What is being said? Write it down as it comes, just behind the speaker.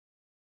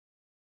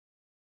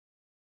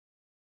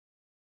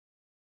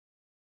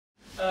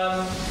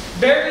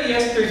Barry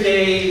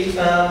yesterday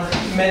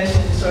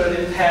mentioned sort of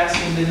in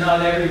passing that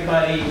not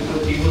everybody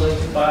would be willing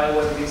to buy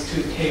one of these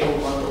two cable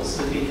bundles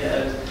that he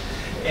had.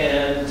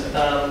 And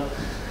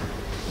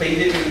but he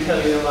didn't really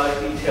tell you a lot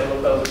of detail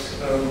about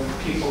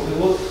people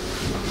who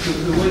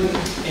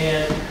wouldn't.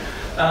 And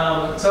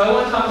so I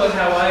want to talk about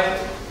how I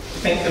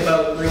think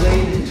about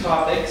related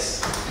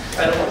topics.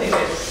 I don't think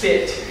I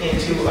fit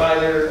into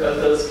either of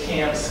those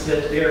camps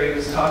that Barry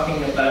was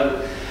talking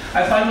about.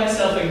 I find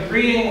myself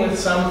agreeing with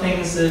some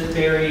things that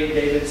Barry and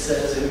David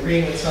says, and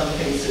agreeing with some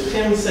things that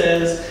Tim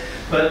says,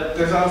 but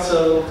there's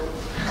also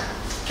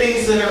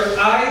things that are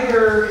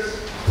either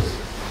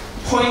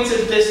points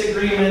of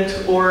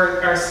disagreement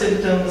or are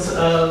symptoms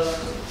of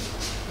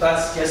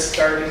us just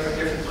starting from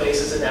different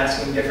places and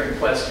asking different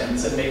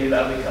questions, and maybe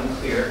that'll become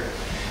clear.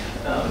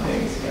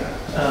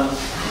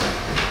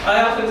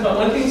 I often thought,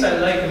 one of the things I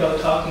like about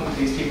talking to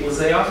these people is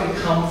they often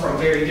come from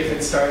very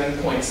different starting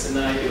points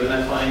than I do, and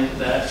I find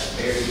that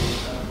very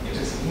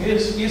interesting.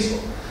 It's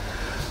useful.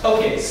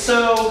 Okay,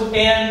 so,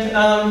 and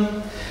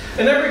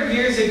a number of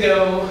years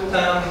ago,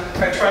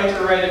 I tried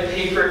to write a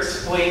paper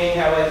explaining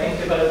how I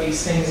think about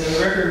these things, and the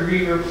Record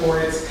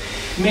reports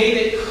made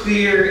it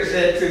clear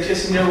that there's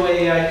just no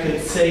way I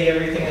could say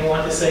everything I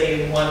want to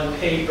say in one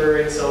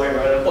paper, and so I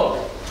wrote a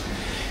book.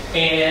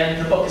 And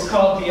the book is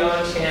called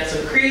Beyond Chance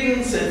of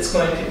Credence. It's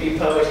going to be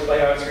published by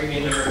Oxford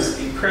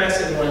University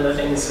Press, and one of the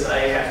things that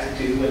I have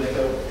to do when I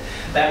go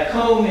back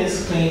home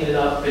is clean it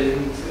up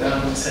and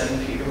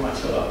send Peter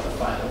Mucho up the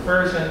final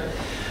version.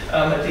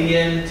 At the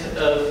end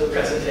of the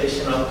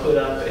presentation, I'll put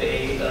up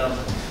a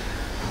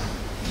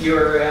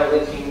URL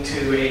linking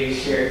to a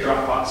shared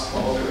Dropbox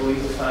folder where you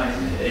can find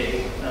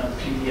a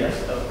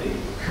PDF of the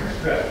current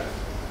draft.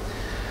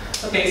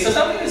 Okay, so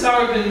something that's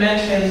already been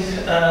mentioned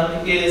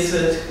is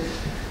that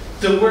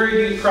the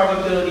word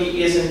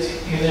probability isn't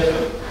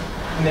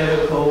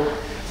univocal.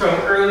 From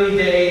early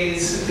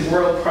days, the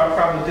word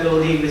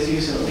probability was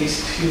used in at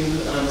least two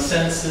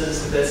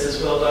senses. This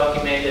is well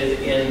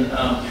documented in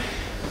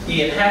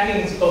Ian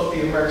Hacking's book,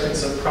 The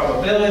Emergence of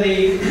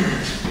Probability.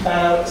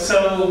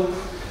 So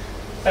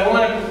I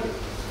want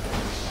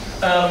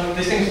to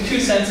distinguish two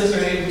senses,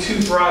 or maybe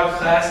two broad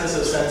classes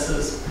of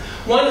senses.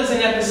 One is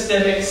an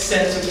epistemic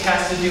sense, which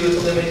has to do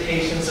with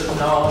limitations of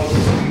knowledge,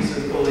 degrees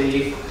of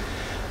belief.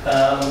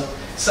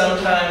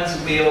 Sometimes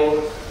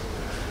we'll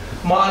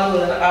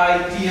model an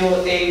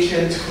ideal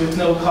agent with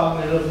no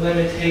cognitive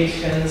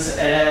limitations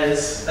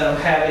as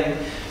having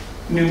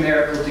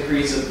numerical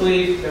degrees of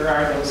belief. There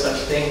are no such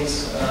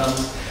things.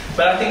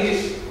 But I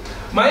think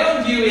my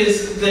own view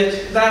is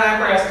that that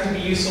apparatus can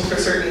be useful for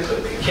certain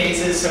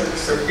cases. In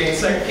certain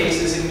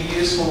cases, it can be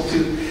useful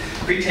to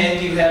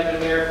pretend you have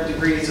numerical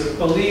degrees of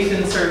belief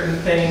in certain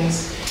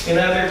things. In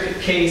other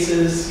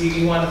cases,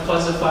 you want to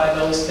puzzify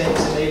those things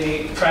and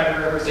maybe try to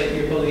represent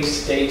your belief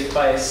state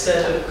by a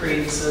set of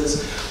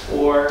credences,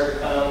 or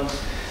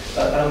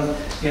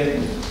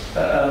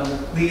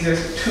these are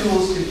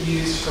tools to be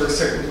used for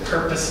certain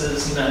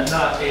purposes,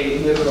 not a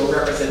literal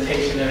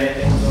representation of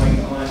anything going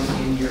on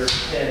in your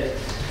head.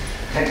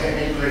 Can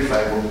you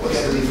clarify,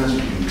 what's the difference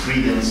between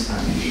credence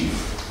and belief?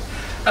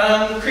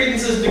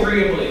 Credence is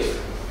degree of belief.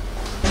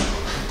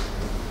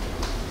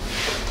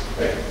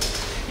 Right.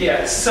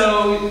 Yeah,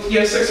 so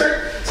here's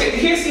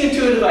the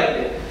intuitive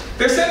idea.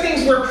 There's some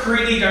things we're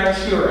pretty darn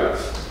sure of.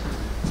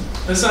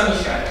 The sun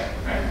is shining,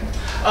 right?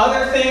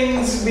 Other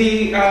things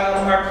we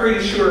are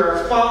pretty sure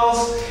are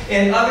false,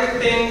 and other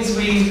things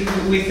we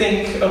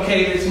think,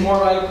 okay, it's more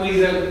likely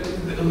than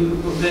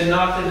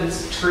not that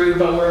it's true,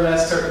 but we're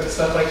less certain,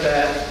 stuff like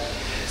that.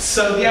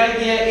 So the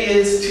idea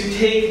is to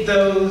take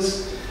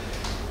those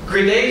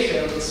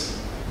gradations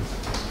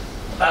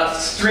of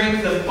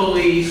strength of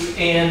belief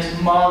and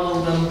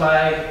model them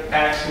by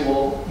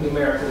actual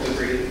numerical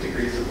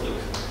degrees of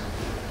belief.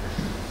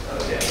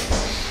 Okay.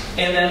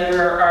 And then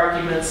there are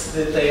arguments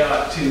that they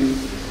ought to,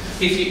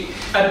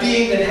 a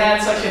being that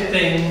had such a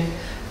thing,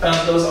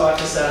 those ought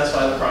to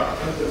satisfy the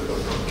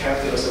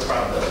calculus of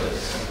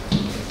probabilities.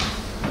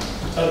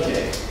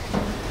 Okay.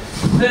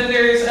 Then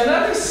there's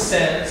another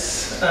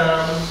sense,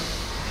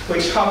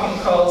 which Hacking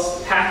calls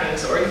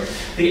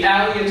the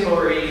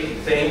aleatory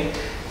thing,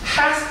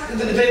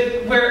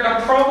 where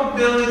a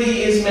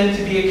probability is meant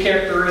to be a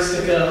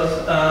characteristic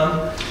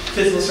of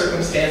physical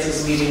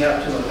circumstances leading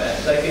up to an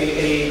event, like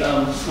a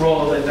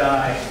roll of a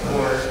die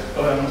or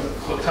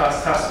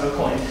toss of a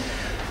coin.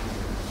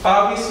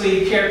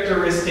 Obviously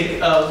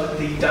characteristic of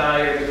the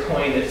die or the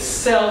coin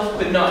itself,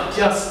 but not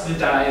just the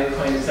die or the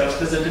coin itself,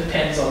 because it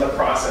depends on the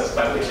process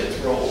by which it's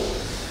rolled.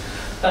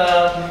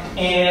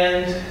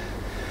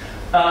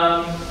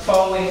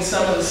 Following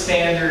some of the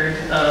standard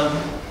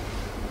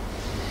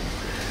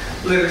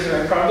literature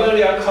on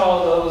probability, I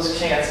call those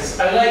chances.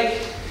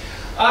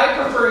 I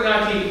prefer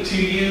not to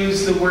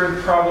use the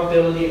word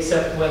probability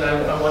except when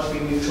I want to be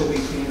neutral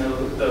between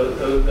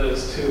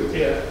those two.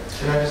 Yeah.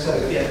 Can I just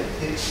say? Yeah.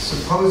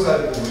 Suppose I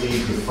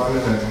believe the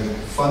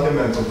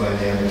fundamental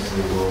dynamics of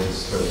the world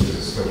is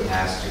a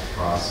stochastic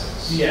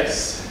process.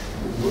 Yes.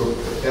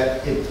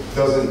 That it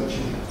doesn't.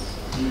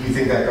 You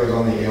think that goes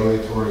on the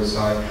aleatory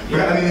side?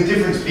 But I mean, the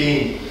difference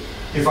being,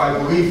 if I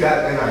believe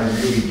that, then I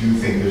really do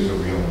think there's a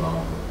real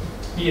number.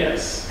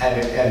 Yes.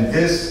 And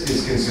this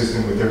is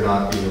consistent with there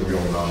not being a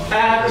real number.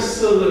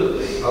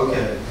 Absolutely.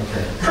 Okay.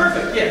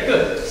 Perfect. Yeah.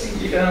 Good.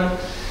 See, you're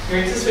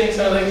anticipating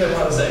some of the things I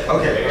want to say.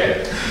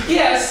 Okay.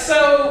 Yeah.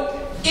 So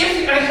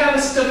if I have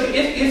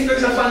if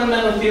there's a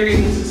fundamental theory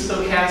and this is a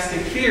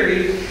stochastic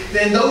theory,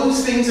 then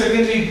those things are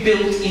going to be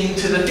built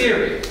into the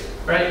theory,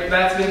 right?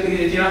 That's going to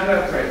be the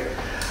right.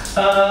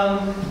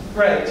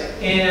 Right.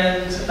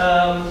 And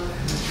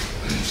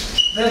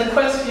then the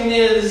question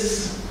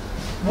is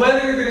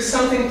whether there's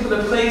something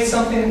that plays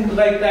something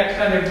like that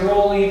kind of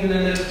role even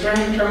in a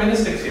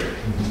deterministic theory.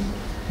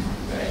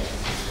 Right.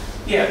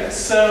 Yeah.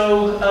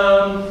 So,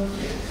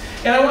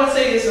 and I want to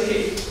say this,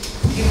 okay,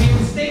 it'd be a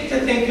mistake to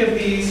think of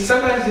these,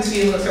 sometimes you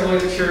see in the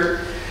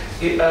literature,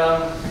 it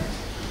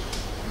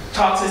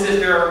talks as if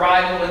there are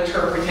rival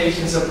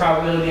interpretations of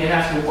probability and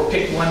have to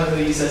pick one of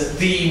these as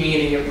the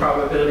meaning of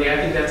probability. I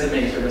think that's a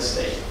major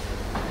mistake.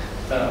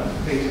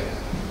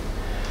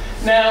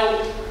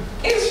 Now,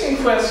 interesting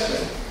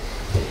question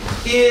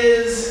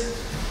is,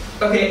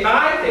 okay,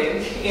 I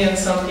think, and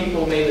some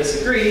people may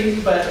disagree,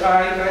 but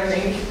I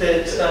think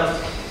that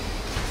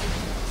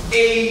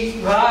a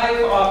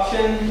live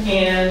option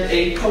and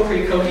a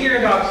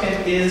coherent option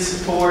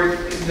is for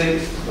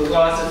the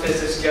laws of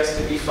physics just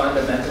to be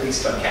fundamentally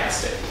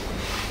stochastic,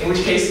 in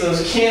which case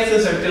those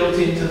chances are built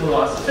into the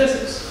laws of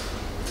physics.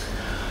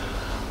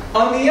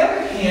 On the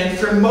other hand,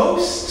 for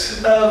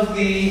most of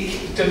the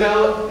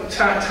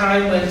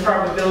time when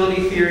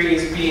probability theory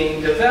is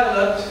being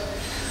developed,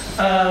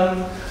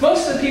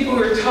 most of the people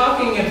who are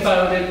talking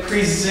about it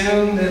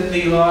presume that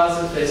the laws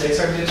of physics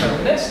are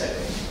deterministic.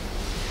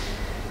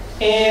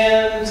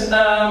 And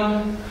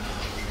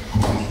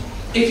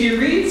if you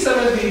read some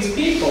of these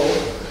people,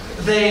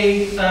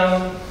 they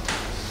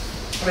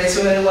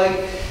sort of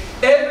like,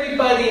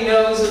 everybody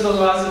knows that the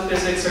laws of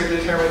physics are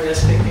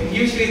deterministic, and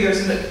usually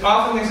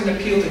often there's an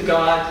appeal to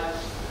God,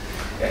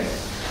 okay,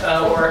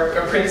 or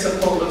a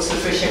principle of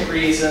sufficient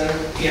reason.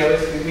 You know,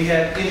 if we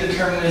had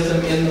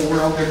indeterminism in the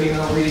world, there'd be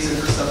no reason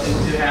for something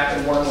to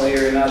happen one way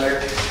or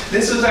another.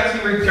 This was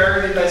actually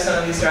regarded by some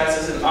of these guys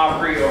as an a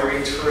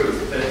priori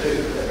truth,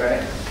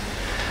 right?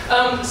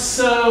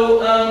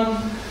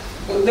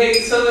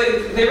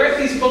 They write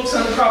these books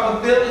on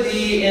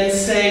probability and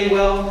say,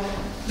 well,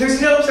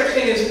 there's no such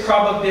thing as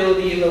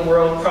probability in the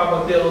world.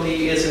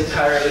 Probability is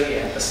entirely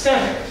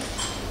epistemic.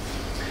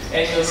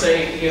 And you'll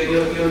say,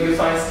 you'll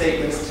find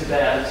statements to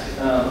that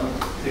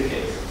the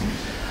case.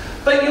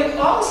 But you'll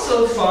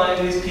also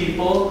find these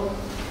people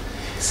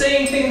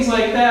saying things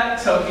like that.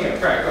 So, yeah,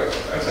 right,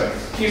 I'm sorry.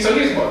 So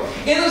here's more.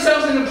 In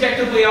themselves and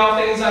objectively, all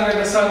things under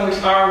the sun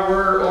which are,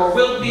 were, or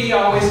will be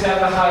always have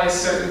the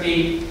highest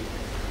certainty.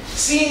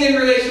 Seen in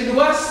relation to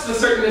us, the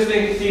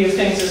certainty of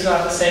things is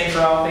not the same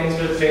for all things,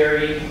 but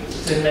vary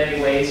in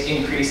many ways,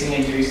 increasing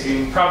and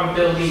decreasing.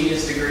 Probability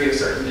is degree of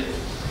certainty.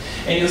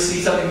 And you'll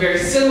see something very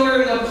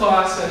similar in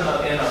Laplace and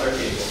other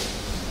people.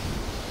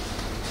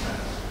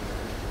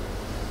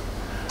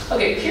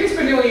 Okay, here's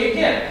Bernoulli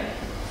again,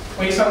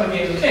 when he's talking about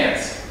games of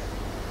chance.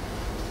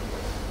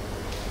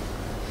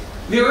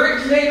 The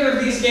originator of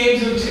these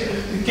games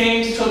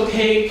took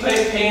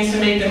pains to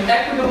make them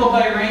equitable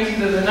by arranging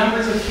that the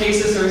numbers of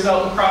cases that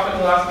result in profit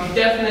and loss be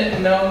definite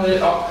and known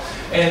that all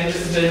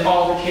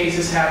the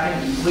cases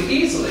happen equally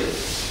easily.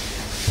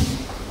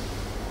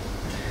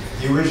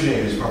 The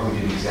originators probably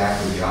did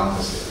exactly the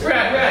opposite.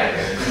 Right.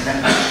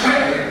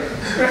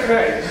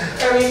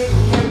 I mean,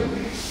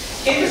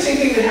 interesting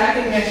thing that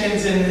Hacking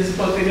mentions in his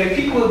book is that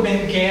people have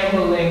been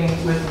gambling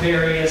with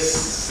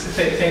various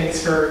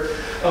things for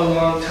a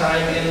long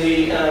time, and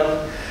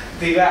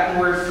the Latin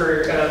word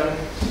for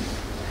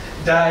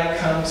die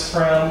comes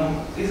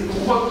from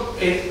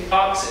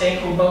ox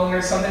ankle bone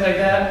or something like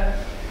that.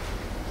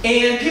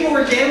 And people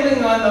were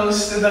gambling on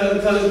those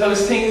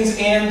things,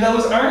 and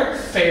those aren't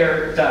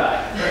fair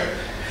die. Right.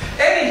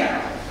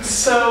 Anyhow,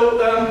 so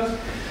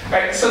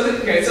so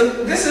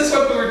this is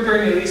what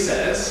Bernoulli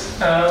says.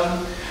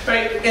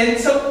 Right, and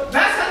so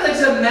that's not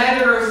as a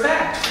matter of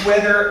fact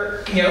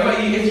whether,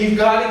 if you've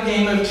got a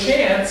game of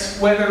chance,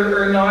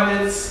 whether or not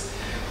it's,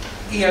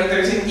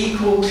 there's an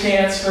equal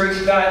chance for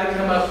each die to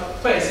come up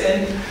place.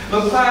 And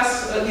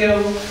Laplace,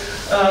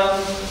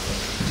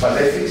 But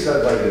they fixed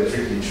that by the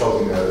trick you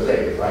showed me the other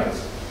day, right?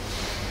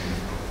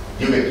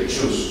 You get to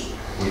choose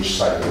which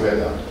side you get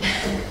on.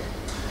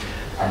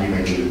 And you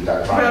may do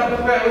that right.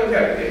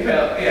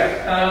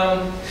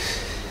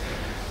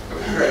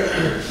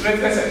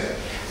 That's it.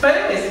 But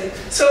anyways,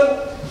 so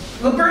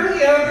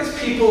Bernoulli and others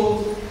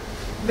people,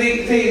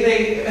 they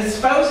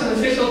espouse an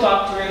official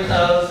doctrine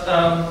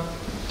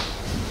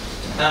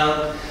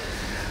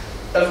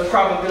of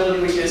probability,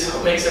 which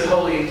makes it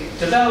wholly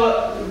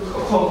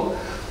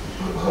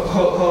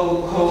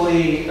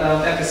wholly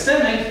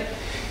epistemic,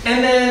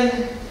 and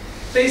then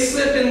they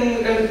slip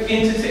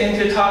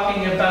into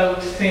talking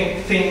about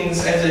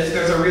things as if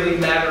there's a really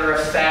matter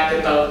of fact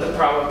about the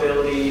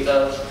probability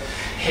of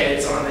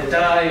heads on the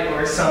die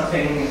or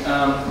something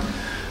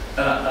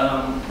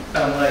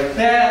like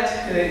that,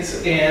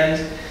 and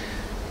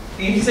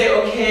you can say,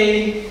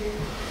 okay,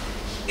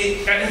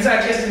 it's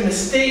not just a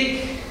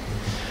mistake,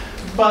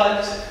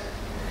 but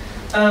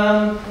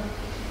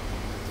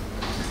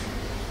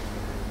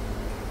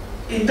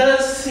it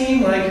does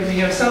seem like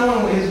if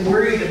someone is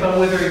worried about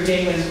whether a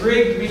game is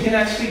rigged, we can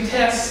actually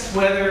test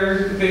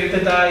whether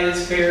the die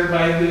is fair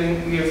by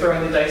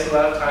throwing the dice a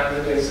lot of times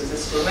and doing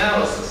statistical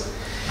analysis.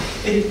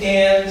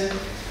 And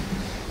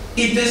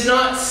it does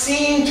not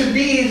seem to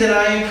be that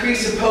I am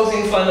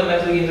presupposing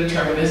fundamentally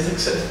indeterministic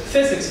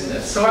physics in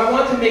this. So I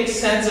want to make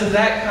sense of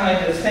that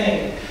kind of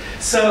thing.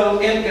 So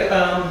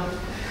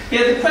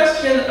the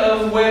question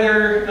of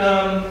whether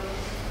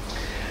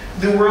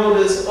the world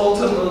is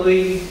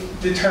ultimately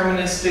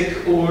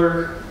deterministic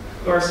or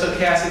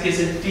stochastic is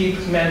a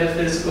deep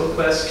metaphysical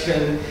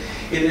question.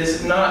 It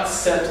is not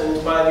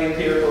settled by the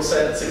empirical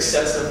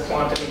success of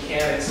quantum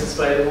mechanics, in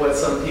spite of what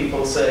some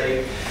people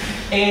say.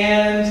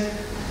 And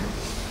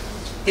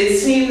it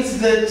seems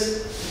that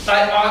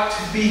I ought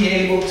to be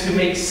able to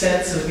make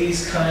sense of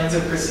these kinds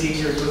of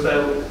procedures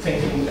without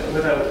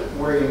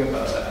worrying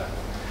about that.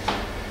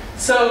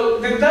 So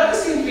there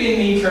does seem to be a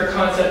need for a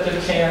concept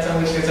of chance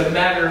on which there's a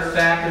matter of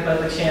fact about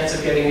the chance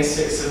of getting a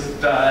 6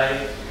 of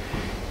die,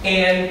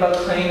 and about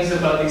claims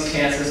about these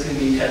chances can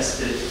be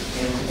tested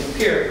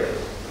empirically.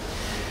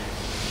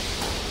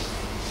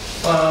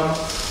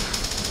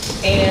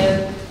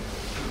 And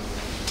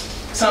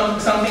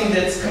something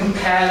that's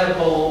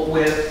compatible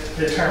with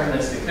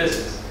deterministic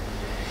physics.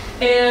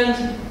 And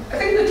I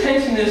think the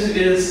tension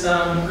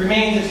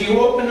remains if you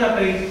open up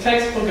a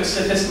textbook of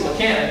statistical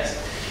mechanics,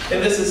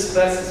 and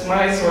that's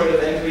my sort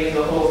of entry in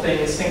the whole thing,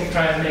 is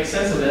trying to make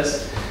sense of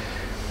this.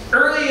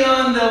 Early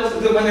on,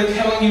 when they're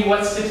telling you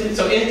what statistics,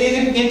 so in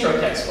an intro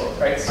textbook,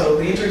 right? So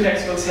the intro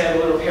textbooks have a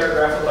little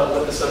paragraph about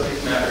what the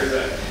subject matter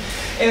is.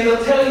 And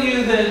they'll tell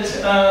you that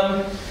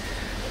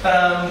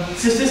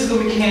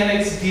statistical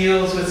mechanics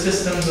deals with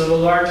systems of a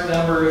large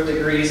number of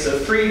degrees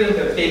of freedom.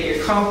 They're big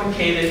and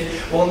complicated.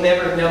 We'll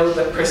never know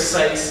the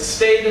precise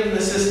state of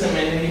the system,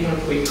 and even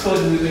if we could,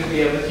 we wouldn't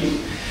be able to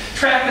keep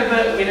track of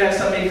it. We'd have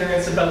some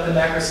ignorance about the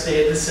macro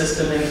state of the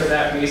system, and for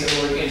that reason,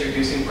 we're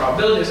introducing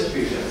probability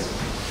distributions.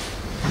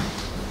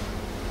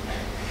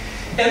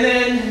 And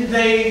then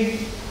they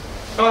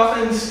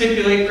often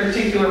stipulate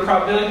particular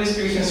probability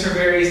distributions for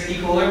various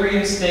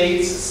equilibrium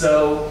states.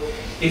 So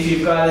if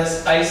you've got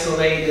this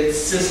isolated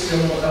system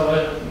of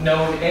a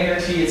known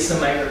energy, it's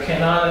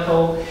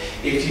semi-canonical.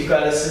 If you've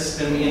got a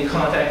system in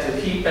contact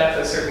with heat bath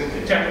at a certain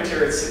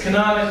temperature, it's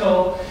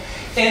canonical.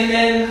 And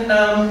then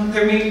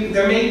there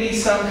may be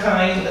some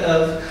kind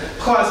of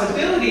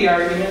plausibility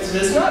arguments,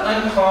 but it's not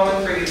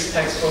uncommon for these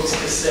textbooks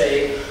to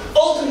say,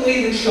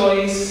 ultimately the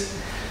choice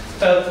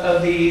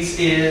of these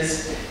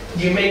is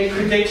you make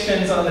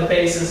predictions on the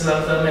basis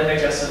of them and they're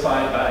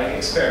justified by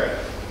experiment.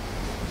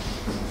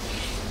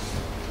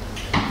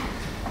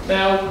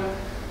 Now,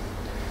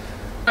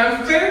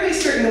 I'm fairly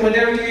certain that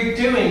whatever you're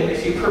doing,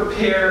 if you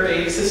prepare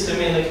a system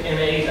in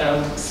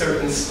a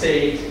certain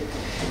state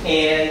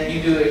and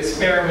you do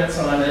experiments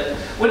on it,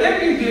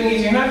 whatever you're doing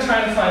is you're not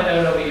trying to find out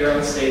about your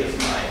own state of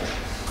mind.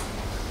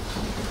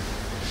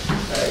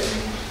 Right?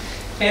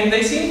 And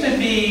they seem to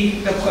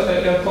be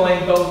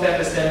employing both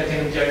epistemic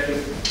and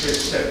objective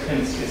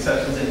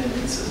conceptions in an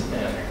inconsistent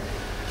manner.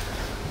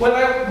 What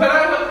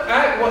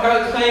I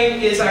would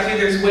claim is actually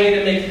there's a way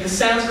to make, this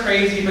sounds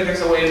crazy, but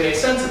there's a way to make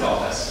sense of all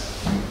this.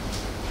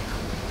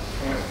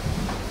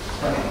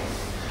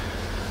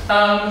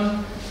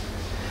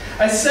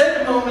 I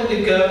said a moment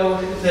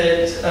ago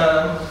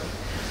that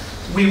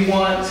we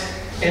want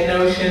a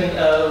notion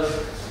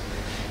of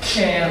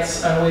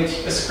chance on which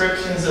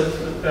ascriptions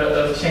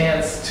of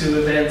chance to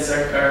events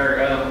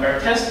are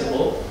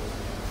testable.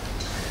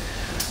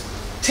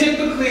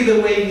 Typically,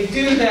 the way you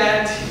do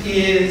that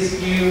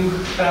is you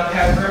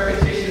have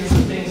repetitions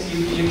of things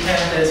you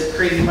count as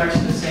pretty much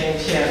the same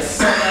chance.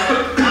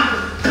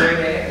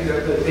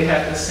 They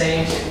have the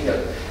same,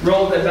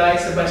 roll the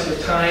dice a bunch of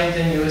times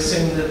and you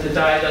assume that the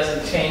die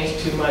doesn't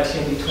change too much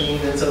in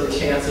between, and so the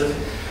chance of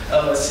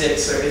a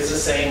 6 is the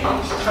same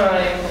each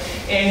time.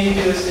 And you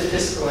do a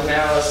statistical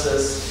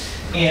analysis.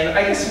 And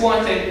I just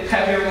want to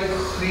have everyone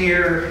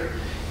clear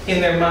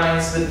in their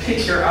minds the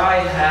picture I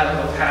have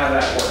of how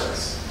that works.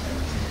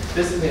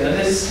 This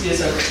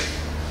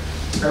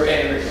isn't, or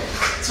anyway.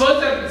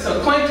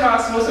 So coin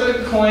toss, most of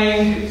the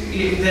coin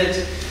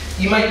that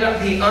you might not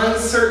be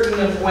uncertain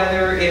of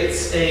whether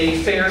it's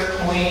a fair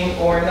coin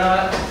or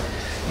not.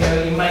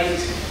 You might,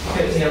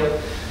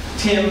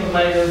 Tim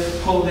might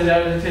have pulled it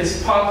out of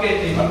his pocket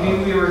and you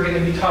knew we were going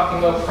to be talking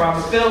about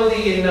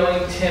probability, and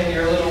knowing Tim,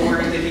 you're a little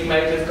worried that he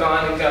might have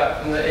gone and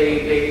gotten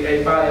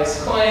a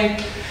biased coin.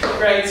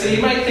 Right, so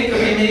you might think,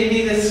 okay,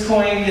 maybe this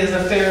coin is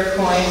a fair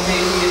coin,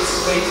 maybe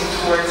it's weighted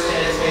towards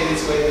heads, maybe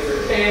it's weighted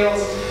for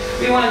tails.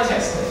 We want to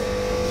test it.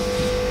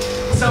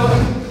 So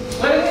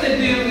what I'm going to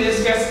do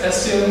is just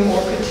assume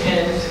or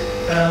pretend.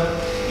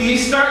 You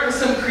start with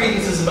some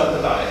credences about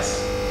the bias.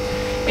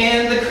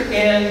 And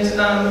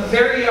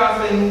very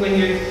often when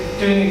you're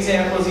doing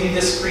examples, you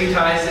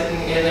discretize it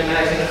and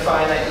imagine a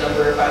finite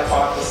number of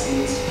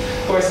hypotheses.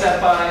 Of course,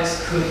 that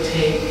bias could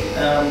take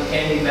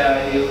any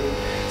value.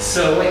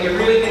 So what you're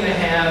really going to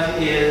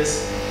have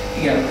is,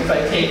 if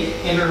I take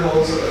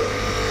intervals,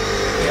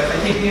 if I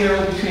take the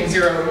interval between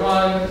 0 and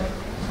 1,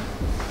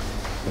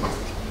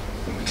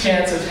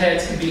 chance of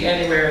heads could be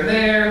anywhere in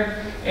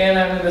there, and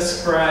I'm going to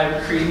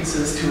ascribe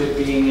credences to it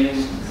being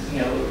in,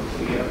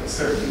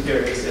 certain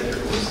various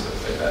intervals,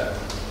 stuff like that.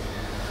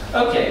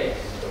 Okay.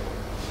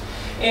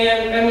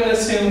 And I'm going to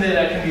assume that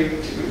that can be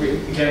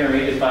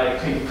generated by a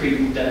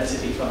credence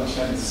density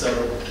function. So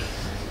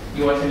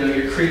you want to know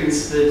your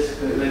credence,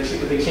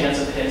 the chance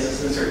of heads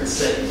is in a certain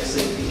set, you just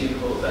take the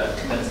interval of that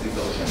density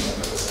function.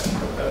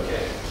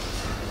 Okay.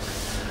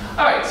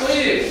 All right, so what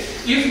do?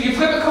 You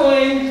flip a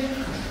coin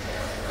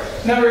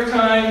a number of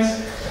times,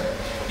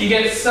 you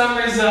get some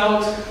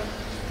result,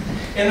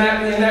 and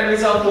that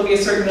result will be a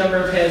certain number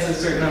of heads and a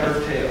certain number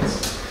of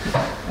tails.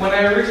 When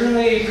I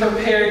originally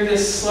prepared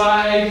this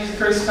slide, the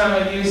first time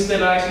I used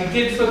it, I actually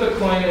did flip a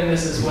coin, and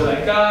this is what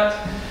I got.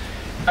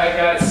 I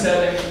got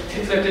 7,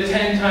 flipped it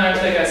 10 times,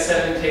 I got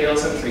 7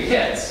 tails and 3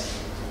 heads.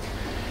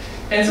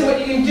 And so what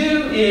you can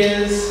do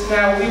is,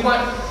 now if we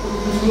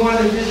want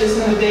to do this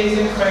in the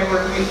Bayesian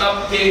framework, we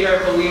update our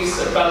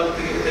beliefs about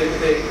the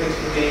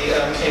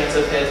chance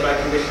of heads by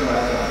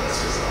conditionalizing on this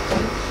result.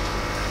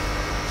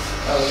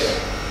 Okay.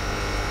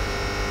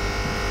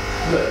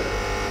 Good.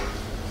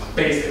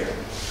 Bayes theorem.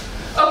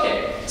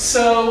 Okay,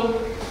 so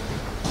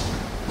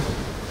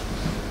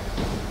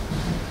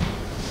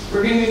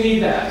we're going to need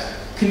that.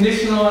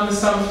 Conditional on the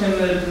assumption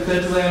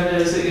that lambda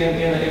is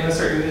in a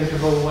certain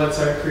interval, what's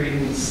our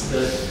credence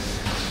of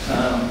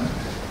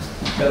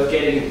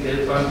getting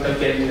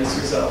this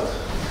result?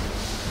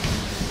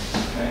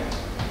 Okay.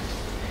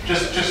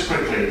 Just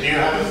quickly, do you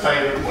have a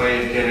favorite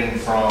way of getting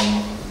from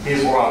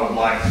here's what I would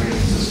like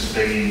credences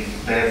to be,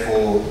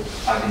 therefore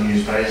I can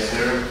use Bayes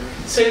theorem?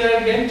 Say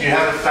that again? Do you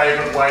have a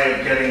favorite way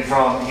of getting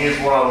from here's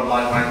what I would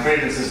like my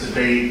credences to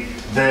be,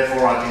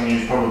 therefore I can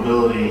use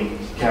probability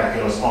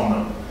calculus on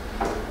them?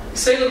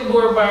 Say a little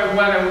more about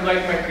what I would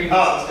like my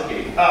credences to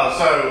be.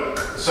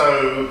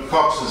 So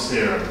Cox's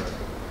theorem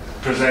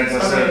presents a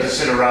set of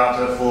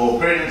desiderata for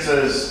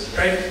credences.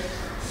 Right.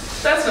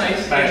 That's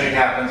nice. Magic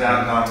happens,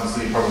 outcomes,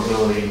 the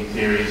probability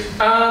theories.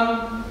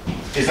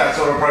 Is that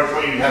sort of approach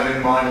what you have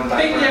in mind in the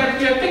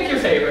background? Pick your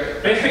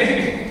favorite.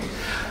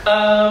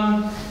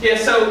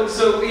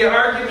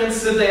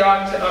 Arguments that they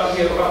ought to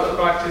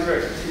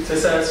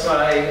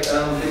satisfy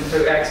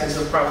the axis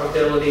of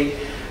probability.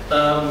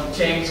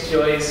 James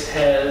Joyce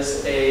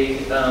has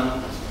a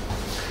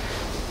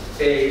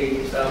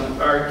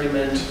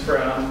argument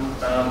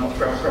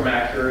from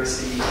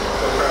accuracy or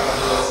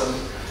probabilism.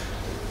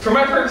 For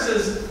my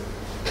purposes,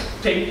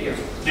 take your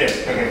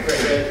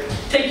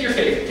take your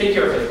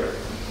favorite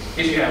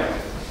if you have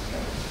one.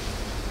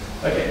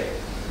 Okay.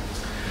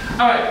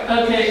 All right.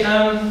 Okay.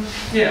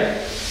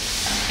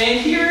 And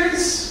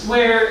here's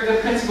where the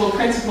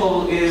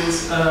principle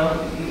is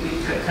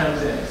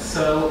comes in.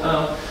 So.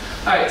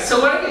 All right, so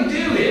what I can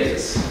do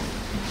is,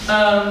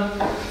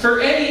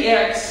 for any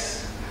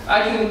x,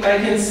 I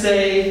can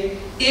say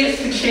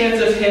if the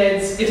chance of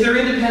heads, if they're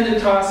independent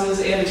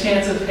tosses and the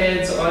chance of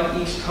heads on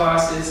each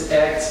toss is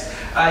x,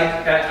 I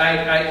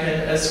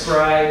can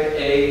ascribe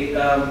a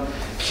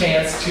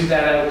chance to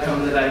that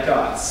outcome that I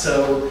got.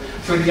 So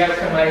for the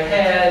outcome I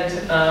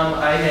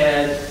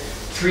had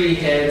 3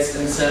 heads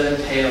and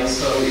 7 tails,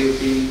 so it would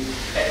be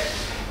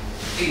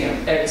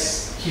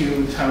x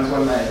cubed times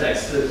 1 minus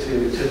x to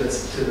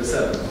the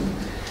 7.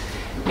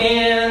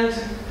 And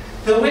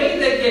the way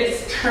that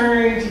gets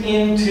turned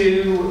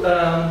into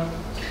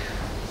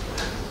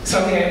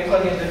something I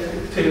plug into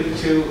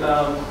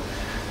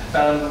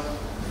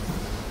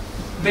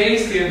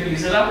Bayes theorem,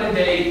 use it up in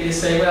date, is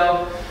say,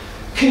 well,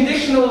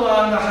 conditional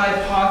on the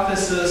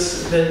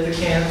hypothesis that the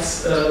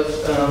chance of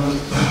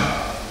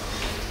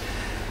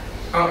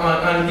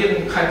on a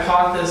given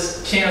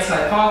chance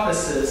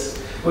hypothesis,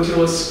 which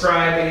will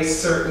ascribe a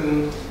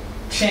certain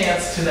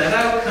chance to that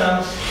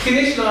outcome.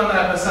 Conditional on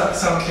that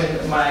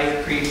assumption,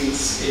 my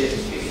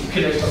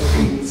conditional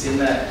credence in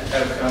that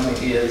outcome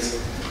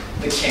is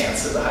the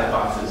chance that the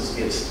hypothesis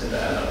gives to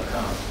that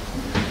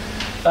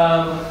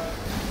outcome.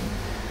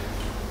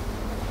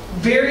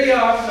 Very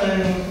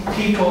often,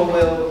 people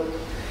will,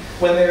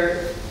 when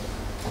they're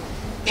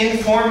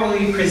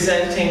informally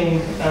presenting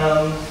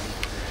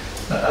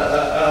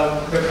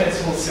the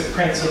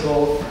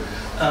principle,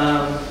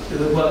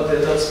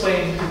 they'll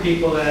explain to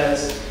people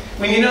as,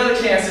 when you know the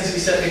chances, you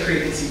set the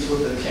credence each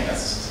with the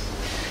chances.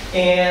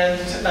 And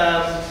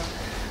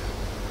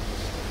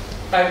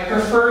I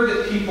prefer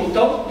that people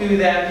don't do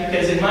that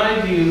because, in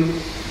my view,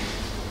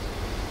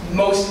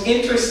 most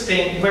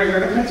interesting, where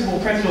the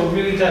principle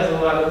really does a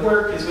lot of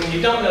work, is when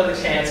you don't know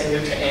the chance and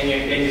you're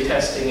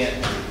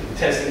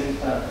testing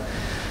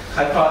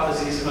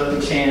hypotheses about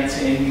the chance,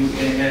 and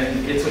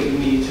it's what you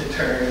need to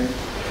turn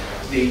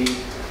the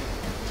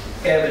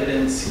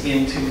evidence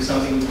into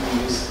something you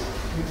use,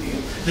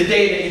 the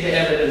data into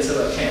evidence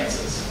about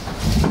chances.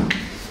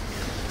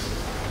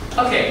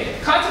 Okay,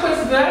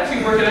 consequence of that, if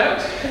you work it out,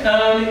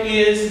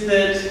 is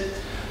that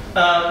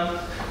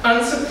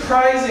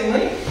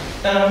unsurprisingly,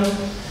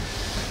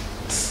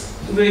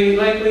 the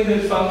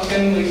likelihood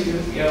function, which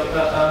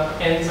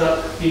ends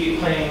up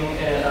playing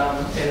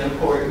an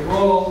important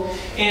role,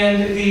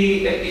 and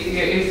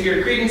if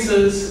your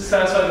credences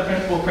satisfy the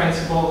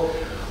principle,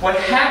 what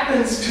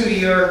happens to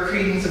your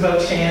credence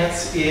about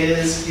chance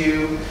is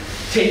you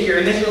take your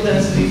initial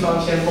density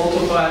function,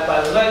 multiply it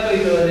by the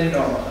likelihood, and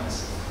normalize.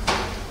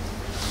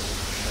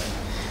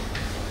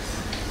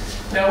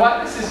 Now,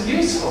 why this is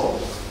useful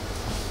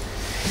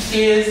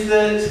is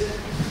that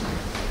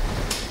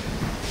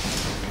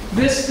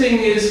this thing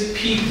is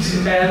peaked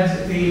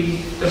at the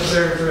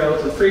observed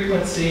relative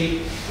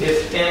frequency.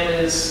 If n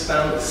is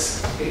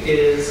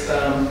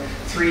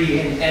 3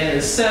 and n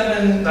is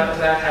 7,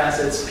 that has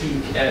its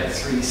peak at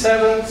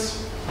 3/7.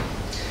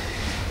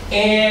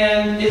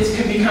 And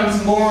it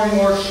becomes more and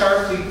more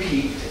sharply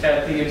peaked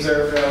at the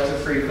observed relative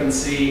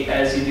frequency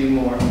as you do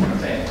more and more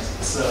things.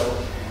 So,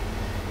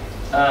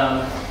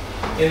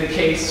 in the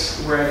case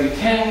where I do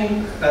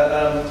 10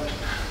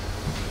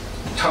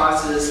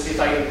 tosses, if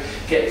I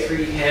get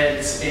 3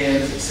 heads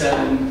and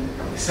 7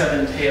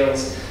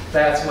 tails,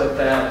 that's what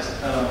that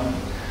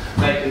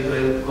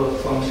likelihood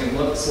function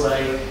looks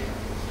like.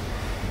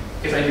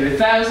 If I do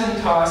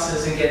 1,000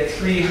 tosses and get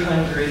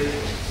 300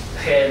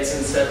 heads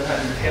and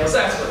 700 tails,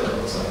 that's what it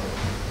looks like.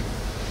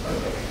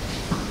 Okay.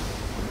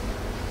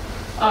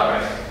 All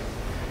right.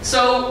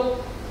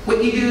 So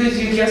what you do is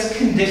you just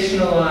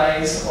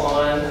conditionalize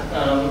on.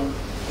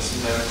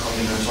 Isn't there a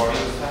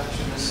combinatorial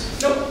factor in this?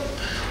 Nope.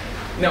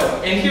 No.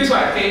 And here's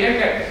why.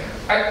 Okay.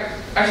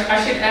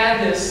 I should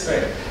add this.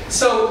 Right.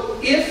 So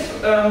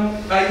if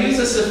I use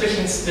a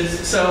sufficient,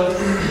 so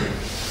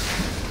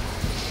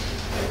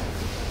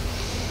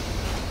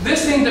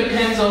this thing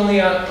depends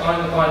only on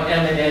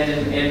m and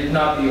n and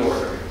not the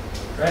order,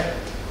 right?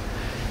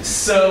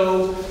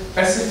 So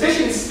a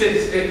sufficient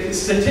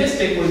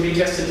statistic would be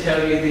just to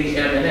tell you the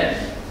m and n.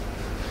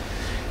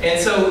 And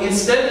so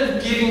instead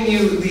of giving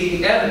you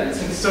the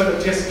evidence, instead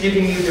of just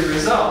giving you the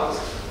result,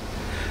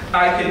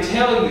 I could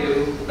tell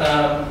you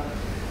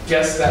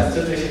just that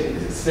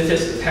sufficient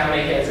statistic, how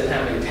many heads and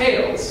how many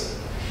tails.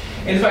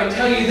 And if I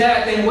tell you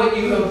that, then what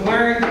you have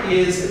learned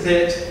is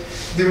that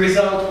the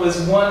result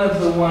was one of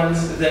the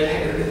ones that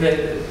had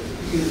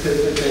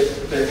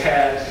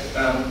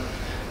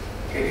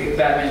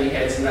that many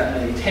heads and that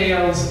many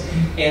tails,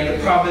 and the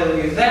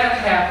probability of that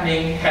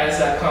happening has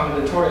that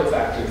combinatorial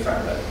factor in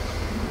front of it.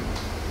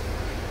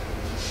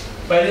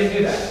 But I didn't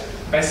do that.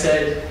 I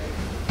said,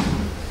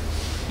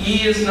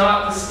 E is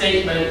not the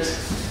statement.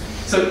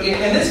 So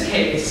in this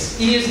case,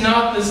 E is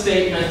not the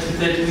statement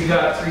that we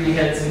got 3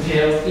 heads and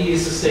tails. E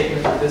is the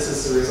statement that this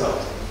is the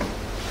result.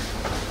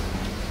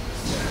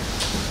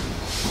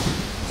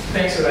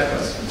 Thanks for that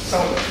question.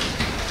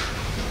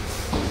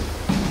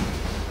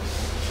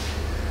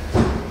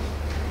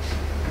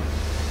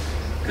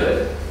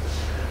 Good.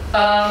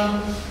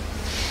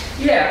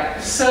 Yeah,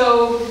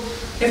 so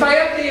if I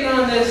update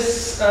on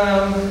this,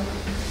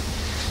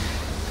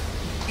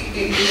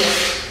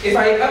 if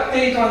I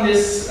update on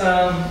this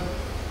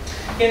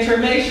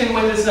information,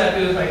 what does that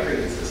do with my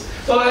credences?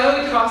 Well, I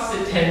only tossed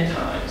it 10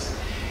 times.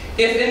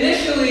 If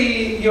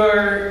initially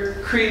your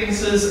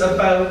credences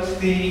about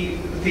the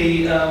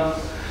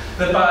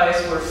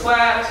bias were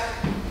flat,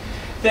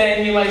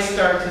 then you might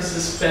start to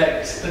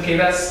suspect, okay,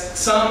 that's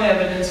some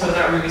evidence, but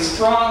not really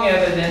strong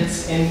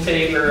evidence in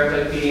favor of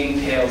it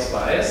being tails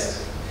biased.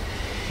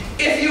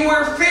 If you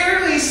were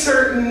fairly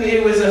certain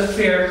it was a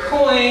fair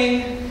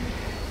coin,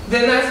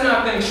 then that's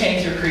not going to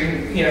change your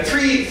credence.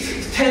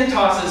 10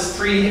 tosses,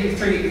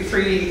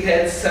 3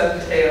 heads, 7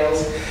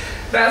 tails.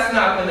 That's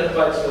not going to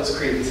budge those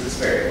credences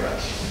very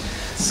much.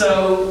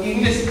 So you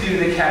can just do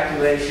the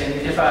calculation.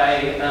 If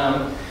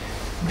I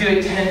do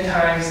it 10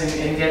 times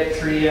and get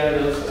 3 out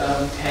of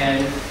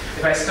 10.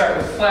 If I start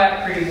with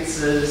flat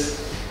credences,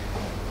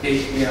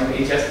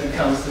 it just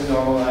becomes the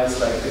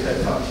normalized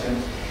likelihood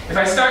function. If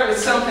I start with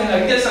something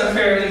like this, I'm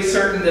fairly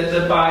certain that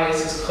the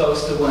bias is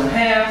close to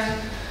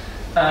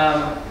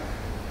 1/2.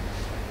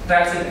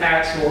 That's an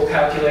actual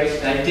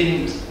calculation. I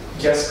didn't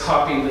just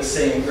copy the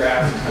same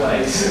graph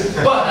twice,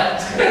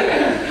 but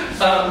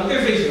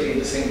they're visually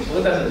indistinguishable.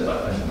 It doesn't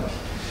bother much.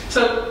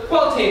 So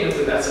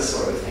qualitatively, that's the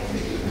sort of thing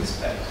that you would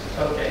expect.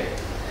 Okay.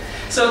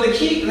 So the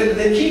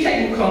key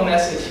technical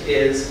message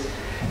is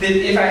that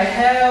if I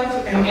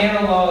have an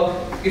analog,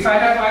 if I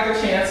have either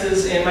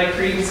chances and my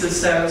credences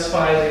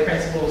satisfy the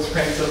principle,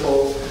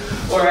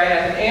 or I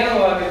have an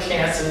analog of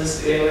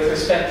chances and with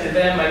respect to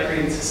them, my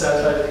credences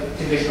satisfy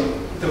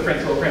the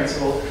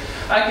principle,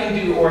 I can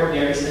do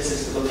ordinary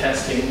statistical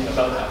testing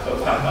about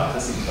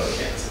hypotheses about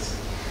chances.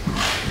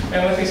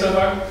 Anyone with me so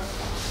far?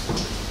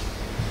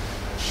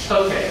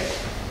 Okay.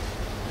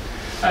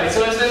 All right,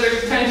 so as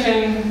there's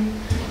tension,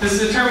 this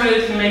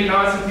determinant can make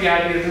nonsense the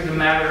idea that the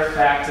matter of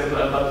fact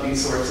about these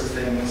sorts of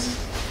things,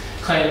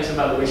 claims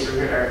about which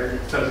are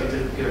subject to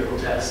empirical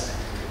test.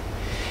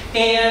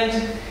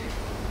 And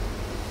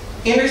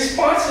in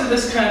response to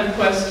this kind of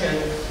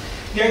question,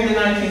 during the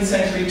 19th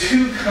century,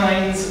 two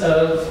kinds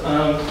of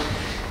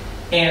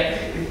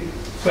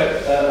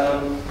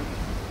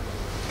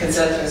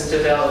conceptions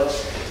developed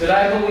that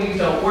I believe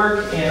don't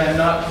work, and I'm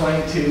not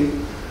going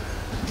to.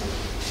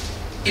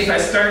 If I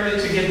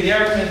started to give the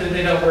argument that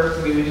they don't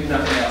work, we would do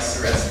nothing else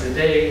the rest of the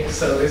day.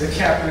 So there's a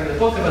chapter in the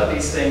book about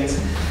these things.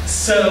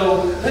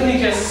 So let me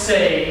just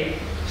say,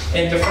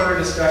 and defer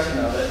discussion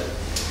of it,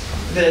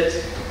 that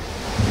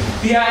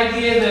the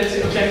idea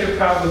that objective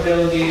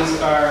probabilities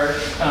are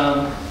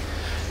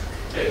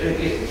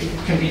it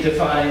can be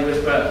defined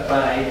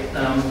by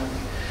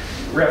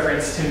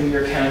reference to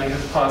your counting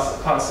of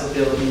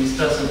possibilities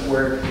doesn't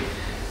work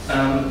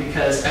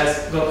because,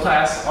 as the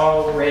class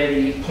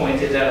already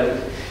pointed out,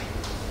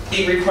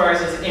 it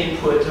requires an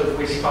input of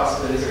which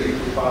possibilities are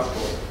equally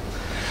possible.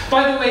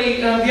 By the way,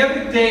 the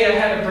other day I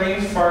had a brain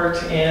fart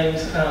and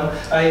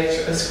I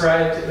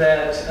ascribed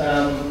that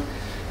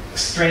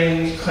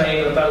strange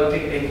claim about a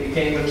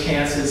game of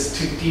chances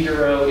to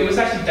Diderot. It was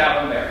actually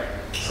down there.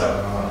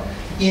 So,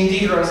 in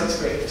Diderot's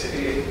experience.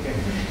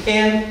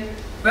 And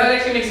that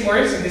actually makes it more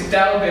interesting because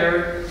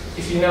D'Alembert,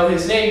 if you know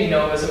his name, you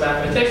know him as a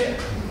mathematician.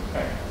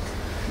 Right.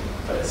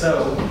 But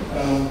so,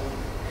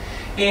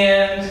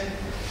 and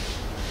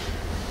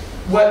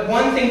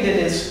one thing that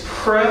is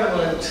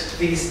prevalent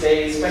these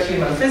days, especially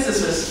among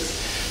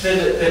physicists,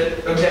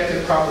 that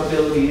objective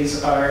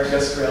probabilities are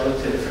just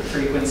relative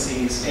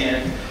frequencies,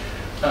 and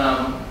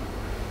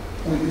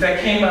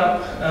that came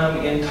up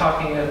in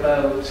talking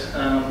about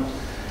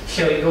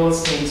Shelley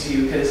Goldstein's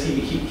view, because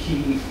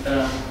he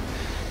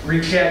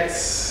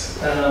rejects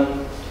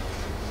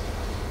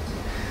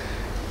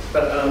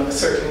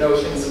certain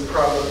notions of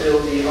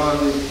probability on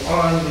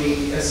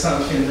the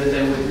assumption that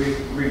they would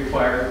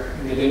require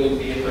that it would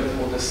be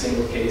applicable to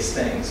single case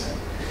things.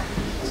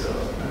 So,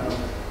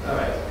 all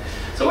right.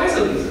 So what does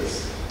it leave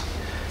us?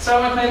 So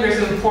I'm going to claim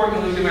there's an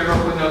important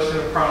Myrvold notion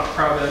of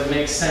probability that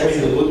makes sense. I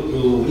mean, the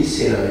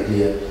Lewisian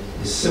idea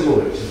is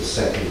similar to the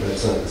second, but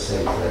it's not the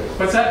same thing.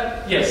 What's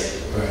that?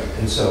 Yes. Right.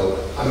 And so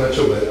I'm not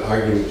sure what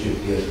argument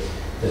you'd give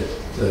that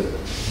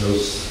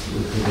those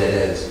with the dead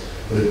ends.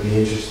 But it'd be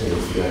interesting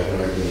if you had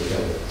an argument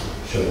that would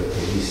show that the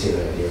Lewisian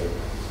idea.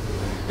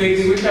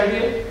 Which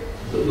idea?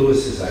 The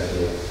Lewis's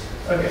idea.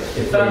 Okay.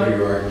 If whatever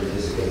your argument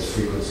is against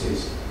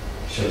frequencies,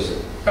 shows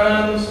it.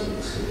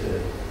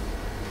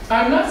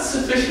 I'm not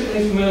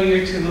sufficiently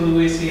familiar to the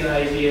Lewisian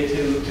idea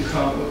to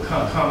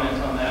comment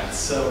on that.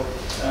 So,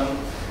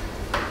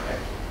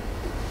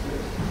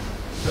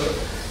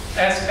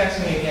 ask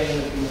me again in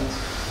a few minutes.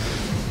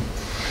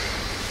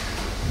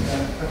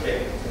 Okay.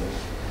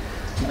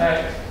 All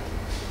right.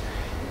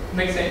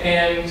 Makes it,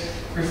 and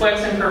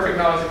reflects imperfect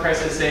knowledge of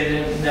Christ's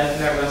data and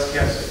nevertheless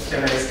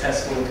generates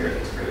testable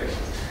empirical predictions.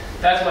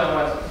 That's what I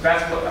want.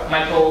 That's what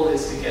my goal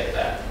is, to get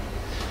that.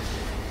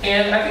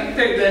 And I think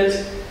that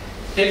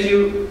if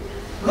you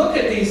look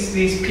at these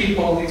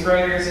people, these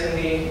writers in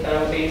the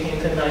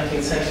 18th and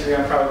 19th century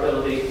on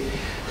probability,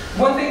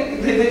 one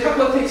thing they talk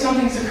about some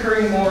things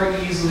occurring more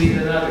easily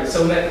than others.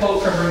 So in that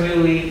quote from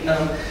Bernoulli,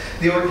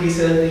 he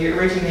said the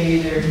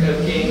originator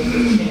of games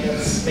of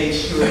chance made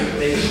sure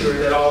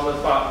that all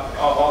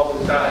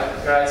the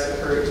guys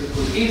occurred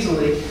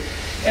easily.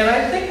 And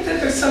I think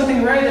that there's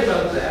something right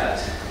about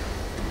that.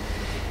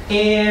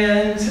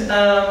 And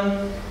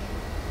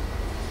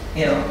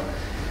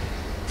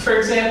for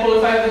example,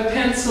 if I have a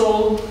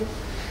pencil,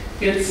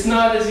 it's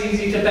not as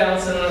easy to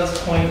bounce it on its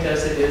point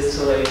as it is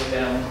to lay it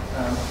down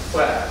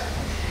flat.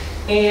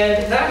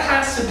 And that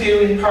has to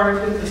do in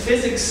part with the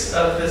physics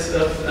of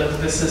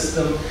the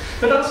system,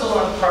 but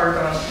also in part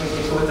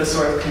with the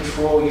sort of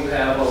control you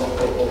have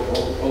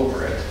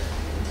over it.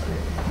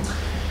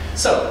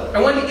 So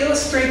I want to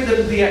illustrate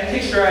the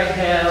picture I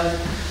have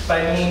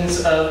by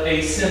means of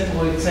a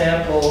simple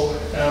example.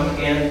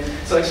 And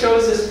so I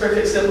chose this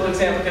perfect simple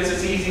example because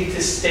it's easy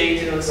to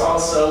state and it's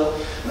also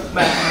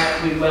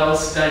mathematically well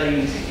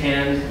studied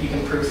and you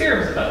can prove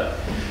theorems about it.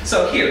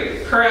 So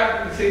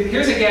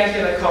here's a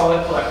gadget, I call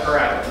it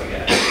parabola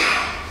gadget.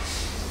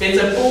 It's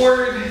a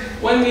board,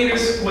 1 meter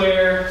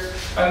square,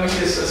 on which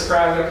is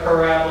described a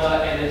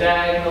parabola, and a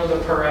diagonal.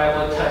 The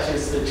parabola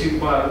touches the two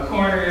bottom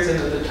corners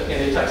and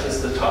it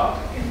touches the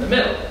top in the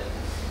middle.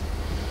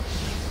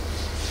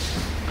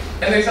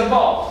 And there's a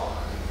ball.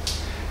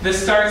 This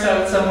starts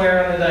out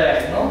somewhere on the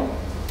diagonal.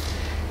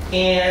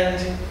 And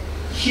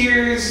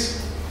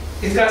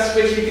it's got a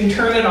switch, you can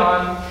turn it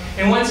on.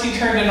 And once you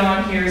turn it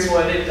on, here's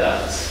what it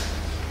does.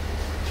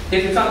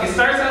 It starts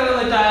out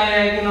on the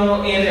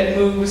diagonal and it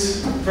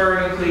moves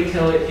vertically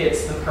till it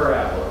hits the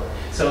parabola.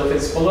 So if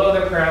it's below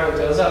the parabola, it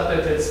goes up.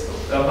 If it's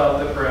above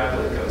the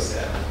parabola, it goes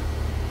down.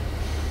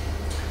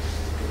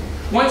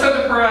 Once on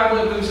the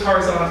parabola, it moves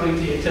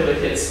horizontally until it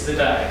hits the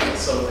diagonal.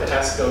 So if it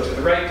has to go to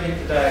the right to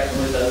hit the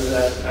diagonal, it does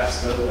that. If it has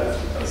to go to the left,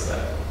 it does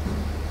that.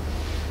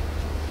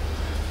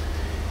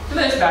 And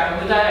then it's back on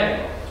the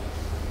diagonal.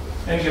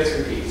 And it just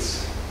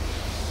repeats.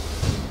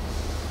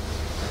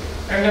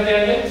 Everyone got the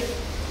idea?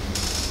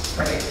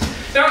 Right.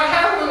 Now I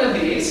have one of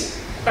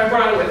these. I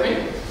brought it with me.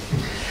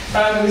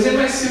 It was in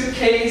my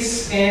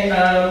suitcase, and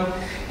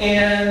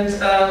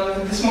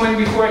this morning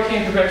before I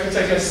came to breakfast,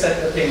 I just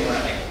set the thing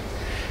running.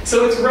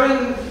 So it's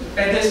run,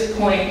 at this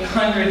point,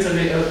 hundreds of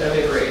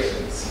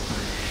iterations.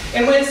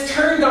 And when it's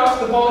turned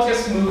off, the ball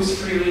just moves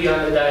freely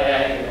on the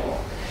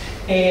diagonal.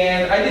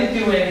 And I didn't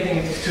do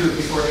anything to it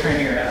before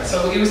turning it around.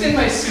 So it was in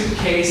my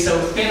suitcase, so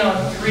it's been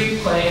on 3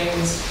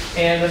 planes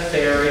and a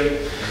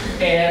ferry.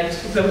 And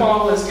the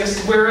ball is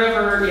just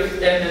wherever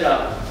it ended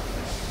up.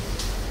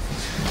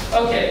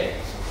 Okay.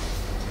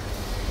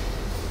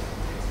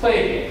 Let's play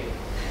a game.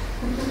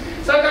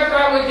 So I've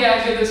got one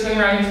gadget that's been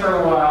running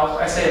for a while.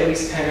 I say at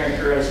least 10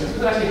 iterations,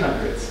 but actually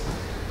hundreds.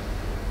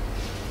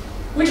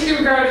 Which do you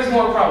regard as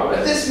more probable?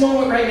 At this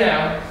moment right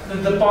now,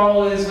 the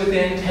ball is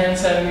within 10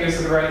 centimeters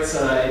of the right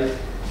side,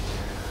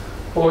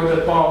 or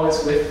the ball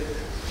is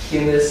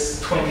in this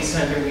 20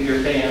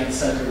 centimeter band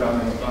centered on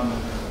the middle.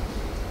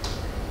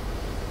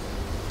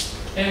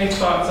 Any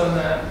thoughts on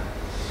that?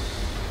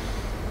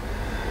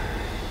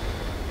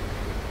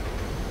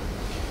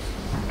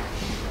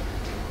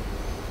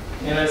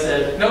 And I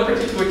said, no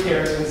particular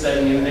care has been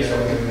setting in initial.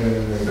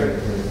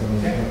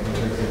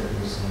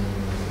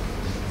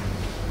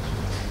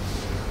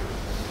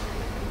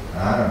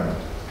 I don't know.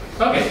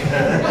 Okay.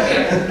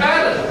 Okay. I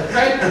don't know,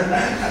 right?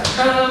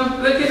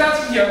 That's,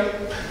 you know,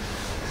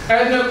 I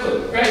have no clue,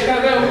 right?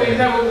 That would be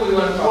what we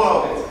want to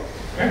talk about.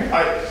 Right?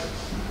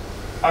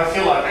 I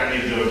feel like I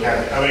need to do a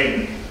calculation. I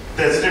mean,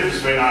 there's a difference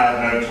between I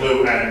have no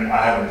clue and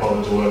I haven't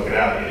bothered to work it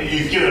out.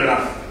 You've given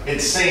enough,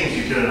 it seems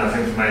you've given enough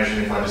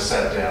information if I just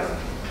sat down.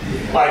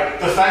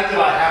 Like, the fact that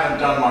I haven't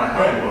done my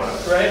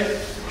homework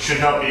should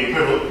not be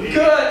equivalent.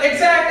 Good,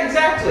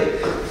 exactly.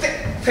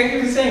 Thank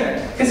you for saying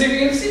that. Because if you're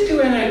going to sit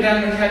doing a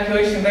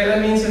calculation,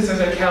 that means that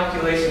there's a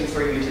calculation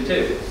for you to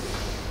do.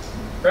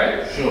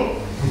 Right? Sure.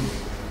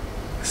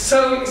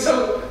 So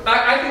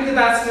I think that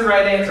that's the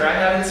right answer. I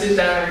haven't sit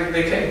down and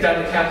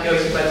done the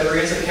calculation, but there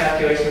is a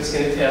calculation that's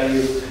going to tell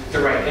you the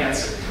right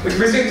answer, which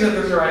presumes that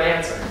there's the right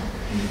answer.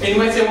 And you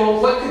might say, well,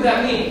 what could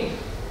that mean?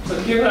 So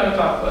here's what I'm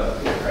talking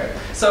about. Right?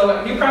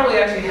 So you probably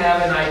actually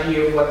have an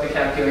idea of what the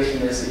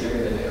calculation is that you're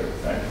going to do.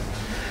 Right?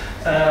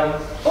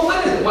 Well,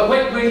 what is it?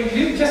 When you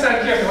do, just out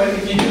of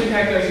curiosity, if you do the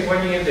calculation, what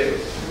are you going to do?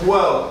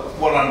 Well,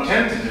 what I'm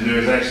tempted to do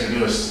is actually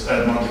do a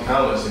Monte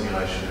Carlo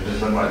simulation and just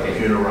let my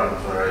computer run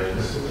for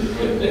ages.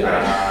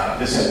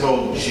 This is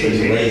called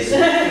cheating.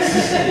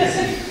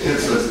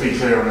 Let's be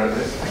clear about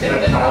this.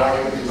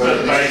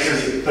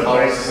 The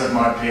basis of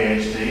my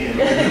PhD.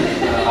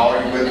 How are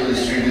you going to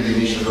distribute the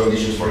initial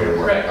conditions for your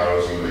Monte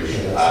Carlo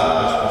simulation?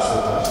 That's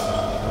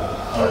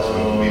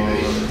going to be the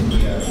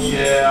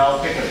yeah, I'll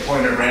pick a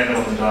point at random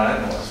on the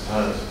diagonal, I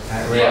suppose.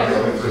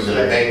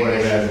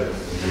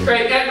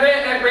 Right,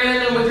 at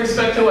random with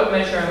respect to what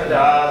measure on the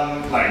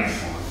diagonal?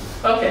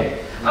 Length.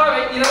 Okay. All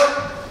right, you know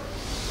what?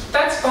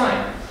 That's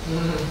fine.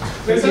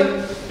 There's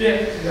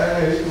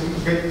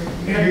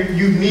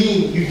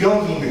You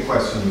don't mean the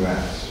question you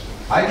asked.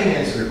 I can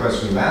answer the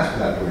question you asked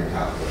without doing a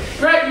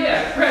calculation. Right,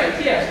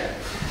 yeah.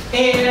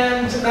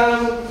 And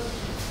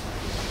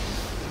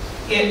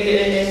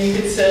you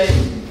could say,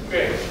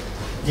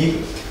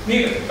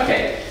 neither.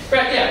 Okay,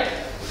 right, yeah.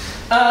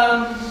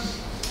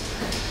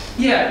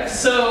 Yeah,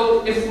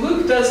 so if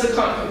Luke does the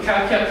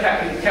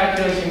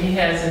calculation he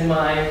has in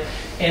mind,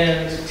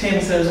 and Tim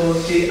says, well,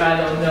 gee, I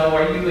don't know,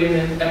 are you in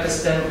an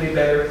epistemically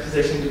better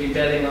position to be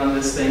betting on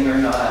this thing or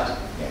not?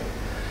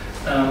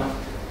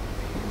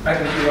 I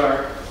think you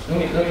are.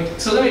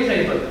 So let me tell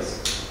you about this.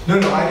 No,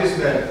 I just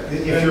meant,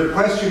 if your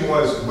question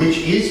was, which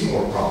is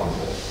more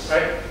probable,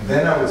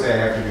 then I would say I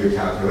have to do a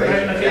calculation.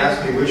 Right, okay. If you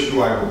ask me which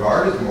do I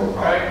regard as more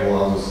probable,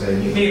 I'll just say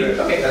neither.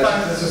 Okay, fine.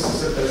 That's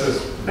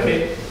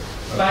Okay,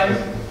 fine.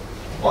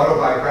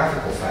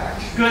 Autobiographical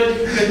fact.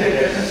 Good.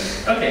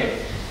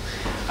 Okay.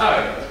 All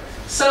right.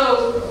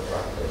 So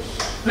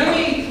let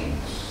me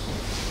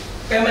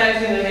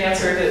imagine an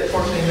answer that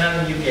fortunately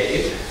none of you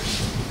gave.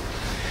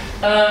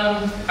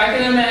 I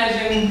can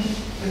imagine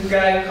a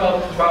guy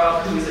called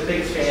Bob who is a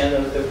big fan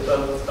of the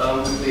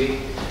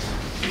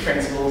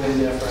principle of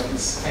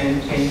indifference,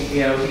 and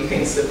you know, he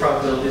thinks the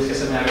probability is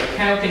just a matter of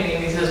counting,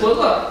 and he says, well,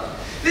 look,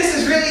 this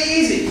is really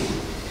easy.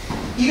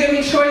 You give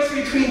me choice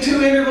between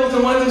 2 intervals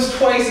and one of them's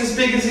twice as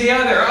big as the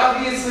other.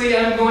 Obviously,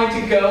 I'm going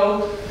to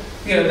go,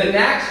 you know, the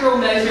natural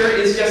measure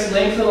is just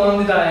length along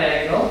the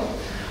diagonal.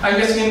 I'm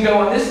just going to go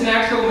on this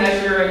natural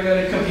measure, I'm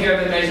going to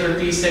compare the measure of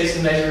B states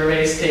and the measure of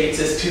A states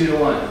as 2 to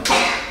 1.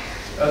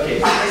 Okay,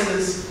 so this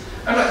is,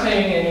 I'm not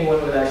claiming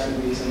anyone would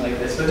actually reason like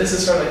this, but this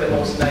is sort of like the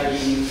most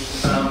naive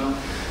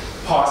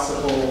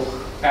possible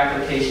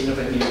application of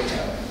a new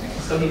counting.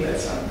 So he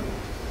bets on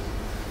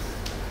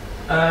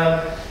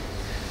it.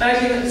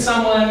 Imagine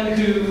someone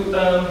who,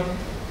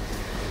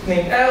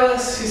 named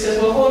Alice, who says,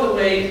 well, hold it,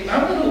 wait,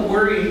 I'm a little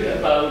worried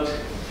about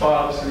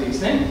Bob's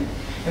reasoning.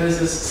 And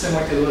this is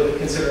similar to the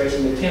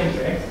consideration that Tim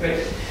drank. Right?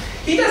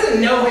 He doesn't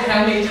know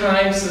how many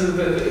times,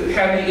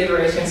 how many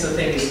iterations the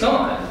thing is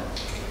gone.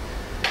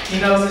 He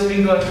knows it's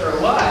been going for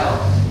a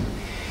while.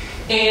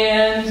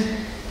 And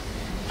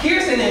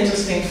here's an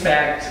interesting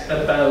fact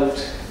about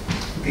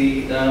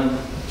the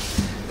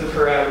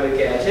parabola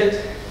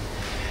gadget,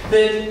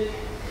 that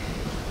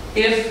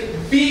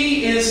if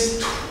B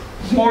is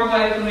more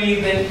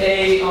likely than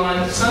A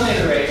on some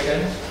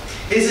iteration,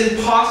 is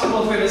it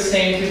possible for the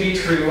same to be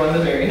true on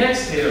the very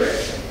next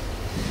iteration?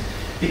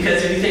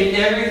 Because if you take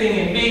everything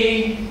in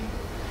B,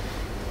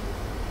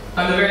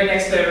 on the very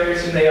next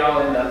iteration they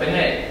all end up in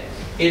A.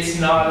 It's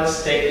not a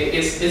state,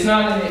 it's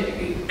not an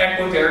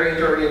equivariant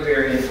or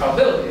invariant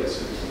probability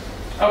distribution.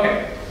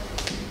 Okay.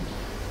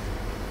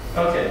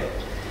 Okay.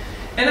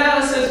 And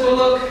Alice says, well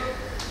look,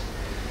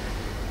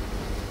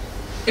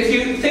 if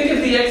you think of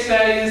the x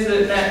values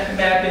that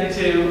map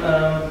into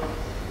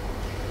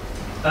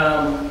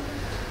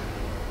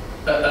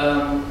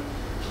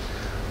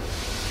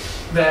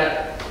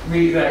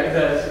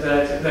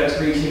that's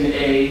region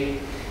A,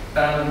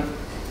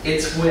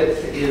 its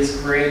width is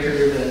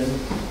greater than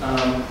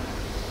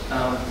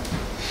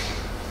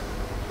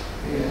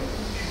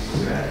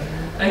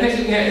I think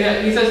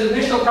he says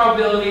initial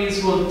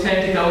probabilities will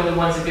tend to go to the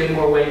ones that give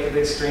more weight to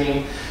the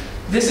extreme.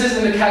 This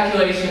isn't a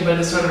calculation, but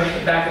it's sort of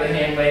a back of the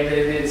hand way that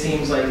it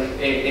seems like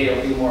A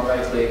will be more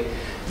likely.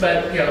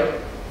 But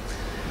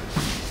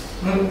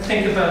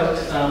think about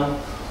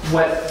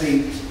what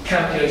the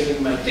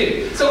calculation might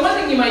do. So one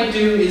thing you might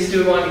do is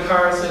do a Monte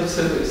Carlo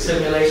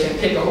simulation,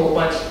 pick a whole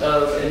bunch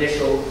of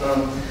initial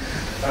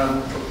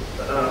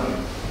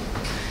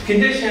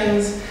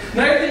conditions.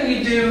 Another thing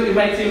you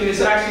might do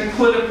is actually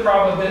put a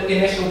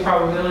initial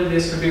probability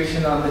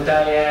distribution on the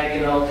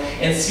diagonal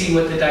and see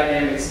what the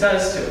dynamics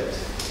does to it.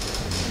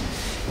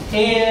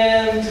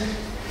 And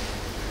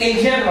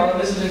in general, and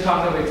this has been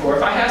talked about before,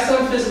 if I have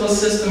some physical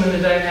system in the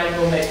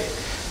dynamical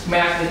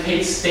map that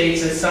takes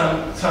states at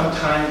some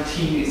time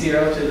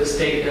t0 to the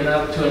state and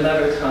up to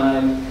another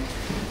time,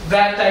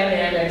 that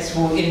dynamics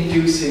will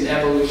induce an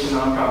evolution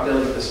on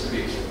probability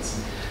distributions.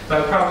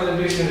 By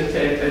probability distribution at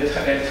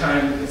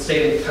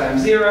state at time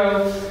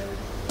 0,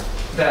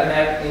 that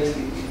map is,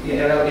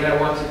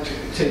 I want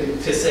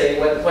to say,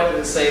 what does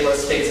it say about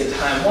states at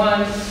time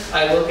 1?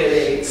 I look at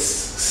a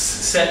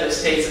set of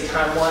states at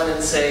time 1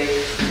 and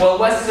say, well,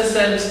 what's the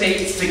set of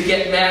states to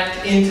get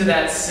mapped into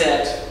that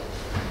set?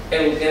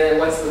 And then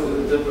what's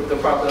the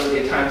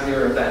probability at time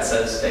 0 of that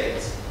set of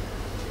states?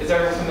 Is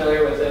everyone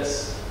familiar with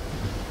this?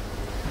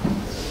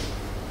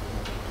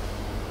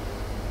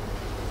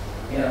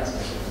 Yeah.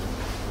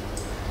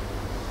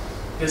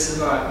 This is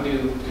not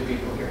new to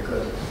people here.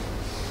 Good.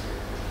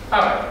 All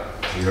right.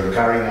 You're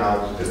carrying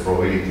out the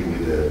probability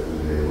with the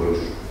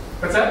evolution.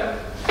 What's that?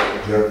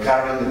 You're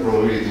carrying the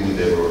probability with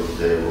the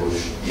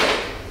evolution. Yeah.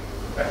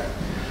 Right.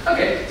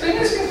 Okay. So the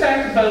interesting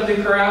fact about the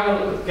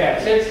parabola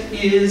gadget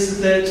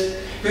is that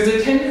there's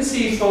a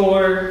tendency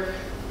for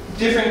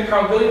different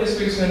probability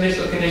distribution and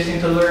initial conditioning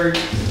to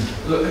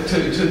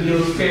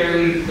yield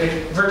fairly,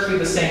 virtually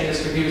the same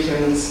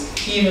distributions,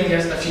 even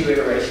just a few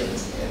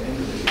iterations into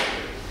the future.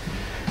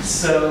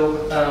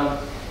 So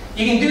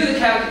you can do the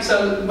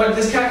so what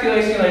this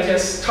calculation I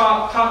just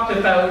talked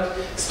about,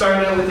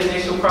 started out with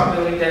initial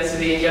probability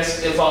density and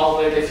just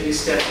evolve it a few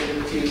steps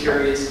into the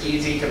future is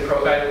easy to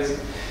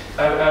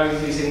I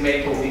was using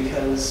Maple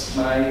because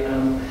my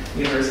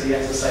university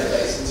has a site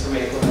license for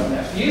Maple and I don't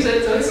have to use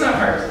it, so it's not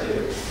hard to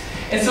do.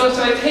 And so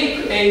I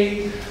take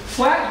a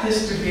flat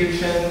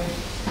distribution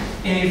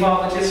and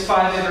evolve it just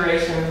 5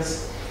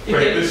 iterations.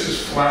 Wait, this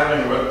is flat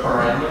in what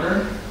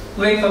parameter?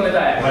 Length on the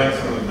diagonal.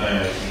 Length on the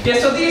diagonal.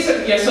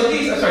 Yeah, so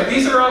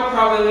these are all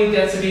probability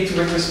densities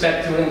with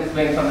respect to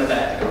length on the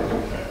diagonal.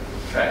 Okay.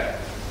 Right.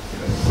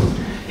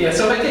 Yeah,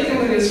 so if I take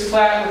them as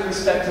flat with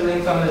respect to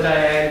length on the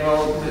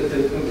diagonal,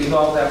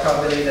 evolve that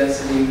probability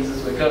density, this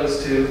is what it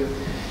goes to.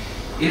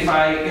 If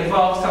I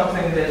evolve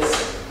something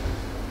that's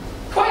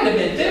quite a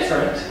bit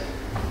different,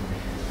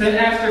 then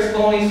after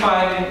only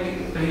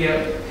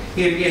 5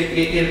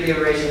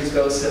 iterations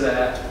goes to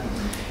that.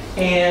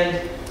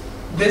 And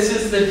this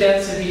is the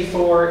density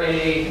for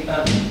a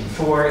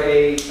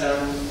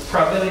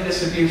probability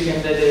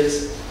distribution that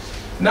is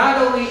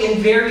not only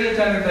invariant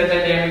under the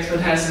dynamics, but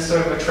has this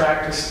sort of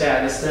attractor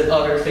status that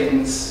other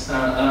things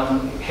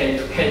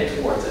head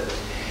towards it.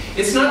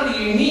 It's not the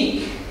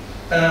unique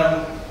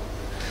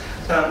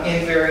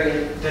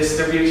invariant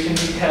distribution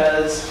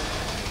because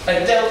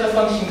a delta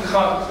function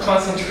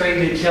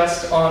concentrated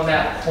just on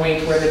that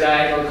point where the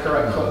diagonal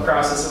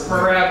crosses a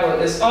parabola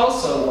is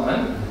also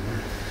one.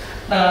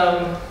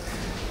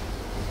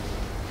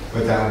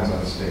 But that one's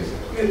unstable.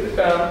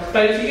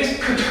 But if you just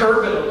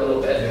perturb it a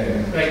little bit,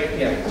 right?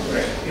 Wait,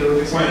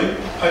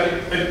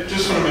 I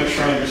just want to make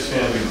sure I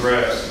understand the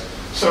graphs.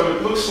 So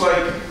it looks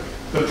like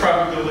the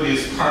probability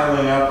is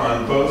piling up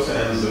on both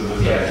ends of the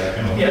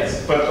diagonal.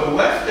 Yes. But the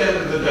left end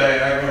of the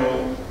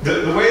diagonal,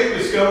 the way it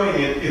was going,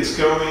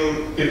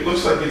 it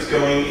looks like it's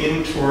going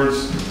in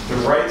towards the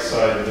right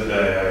side of the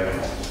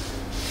diagonal.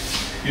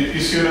 You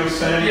see what I'm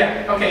saying?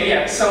 Yeah, okay,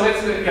 yeah. So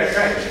it's,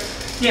 right.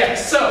 Yeah,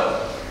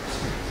 so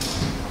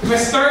if I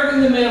start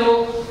in the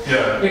middle,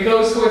 it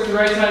goes towards the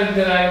right side of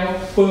the diagonal,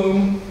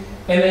 boom,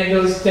 and then it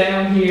goes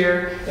down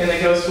here, and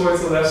then goes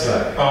towards the left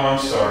side. Oh, I'm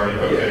sorry.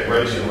 Okay,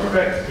 right you are.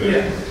 Right. Good.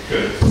 Yeah.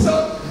 Good.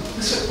 So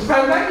but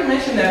I'm glad you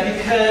mentioned that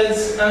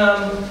because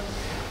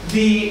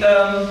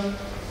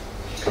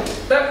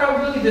that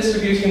probability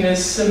distribution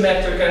is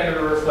symmetric under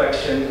a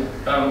reflection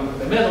in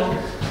the middle.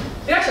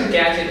 The actual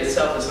gadget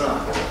itself is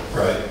not.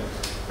 Right.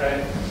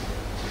 Right?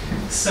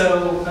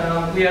 So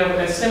we have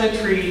a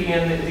symmetry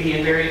in the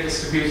invariant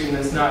distribution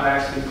that's not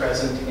actually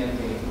present in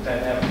the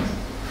dynamics.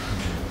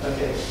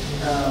 Okay.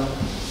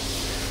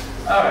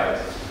 All right.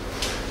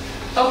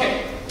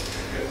 Okay.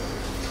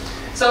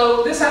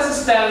 So this has the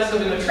status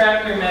of an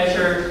attractor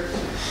measure.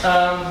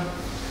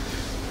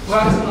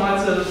 Lots and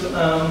lots of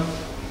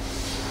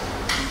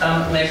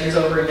measures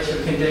over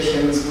initial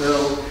conditions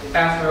will,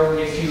 after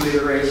only a few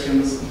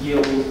iterations,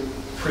 yield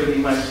pretty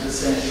much the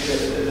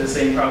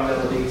same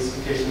probabilities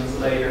conditions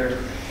later.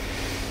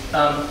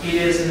 It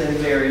is an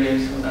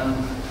invariant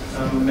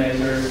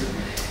measure.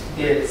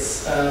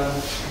 It's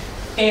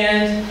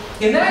and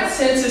in that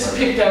sense, it's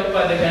picked out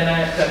by the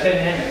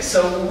dynamics.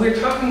 So we're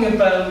talking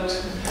about.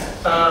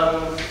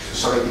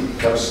 Sorry, it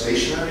becomes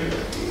stationary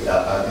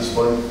at this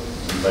point.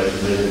 But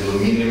the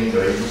medium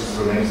iterations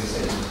remains the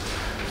same.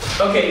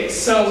 Okay,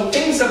 so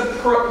things so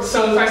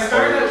if I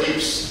start out,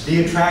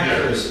 The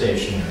attractor is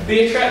stationary. the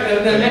You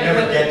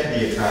never get to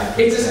the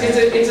attractor.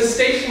 it's a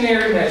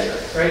stationary measure,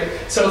 right?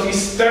 So if you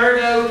start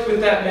out with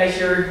that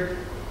measure,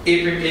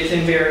 it's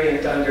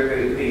invariant under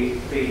the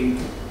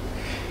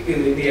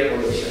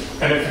evolution.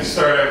 And if you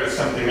start out with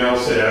something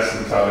else, it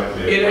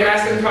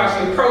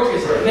asymptotically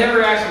approaches it. It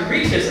never actually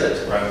reaches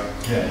it. Right.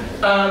 Yeah.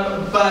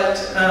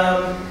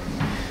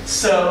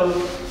 So.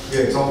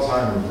 Yeah, it's all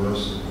time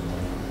reversible.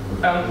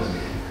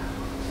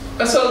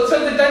 So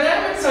the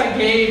dynamics I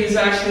gave is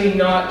actually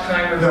not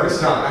time reversible. No,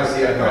 it's not. I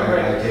see. I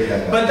take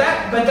that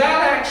back. But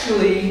that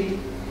actually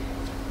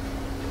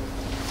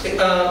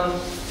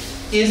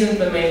isn't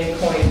the main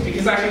point,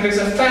 because actually there's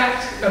a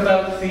fact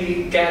about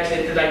the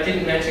gadget that I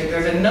didn't mention.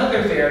 There's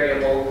another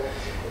variable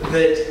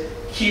that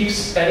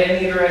keeps, at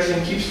any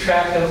iteration, keeps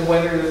track of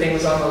whether the thing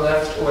was on the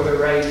left or the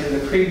right in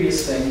the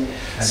previous thing.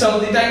 So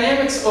the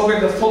dynamics over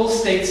the full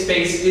state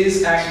space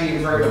is actually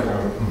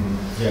invertible.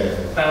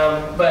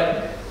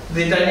 But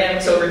the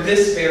dynamics over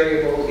this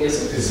variable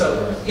isn't.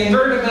 So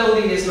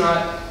invertibility is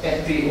not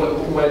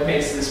what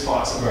makes this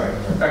possible.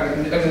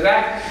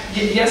 That,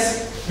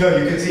 yes. No,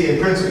 you can see in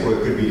principle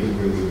it could be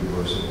completely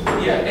reversible.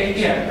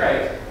 Yeah,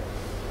 right.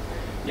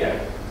 Yeah,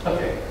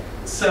 okay.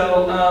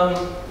 So,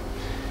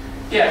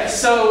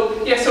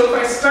 so if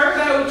I start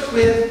out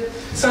with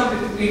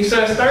something,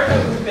 so I start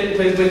out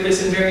with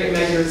this invariant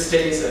measure, it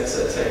stays this,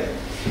 let's say.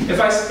 If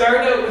I start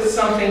out with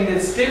something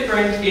that's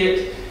different,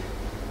 it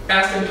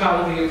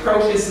asymptotically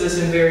approaches this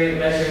invariant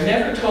measure,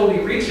 never totally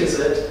reaches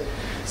it.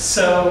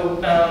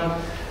 So,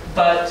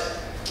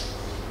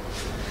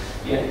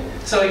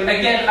 so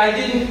again, I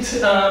didn't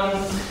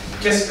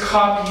just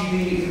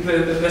copy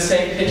the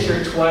same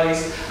picture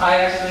twice.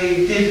 I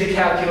actually did the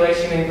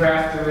calculation and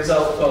graphed the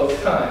result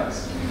both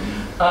times.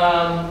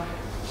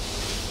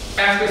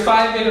 After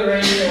 5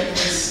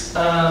 iterations,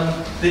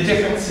 the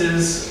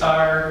differences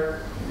are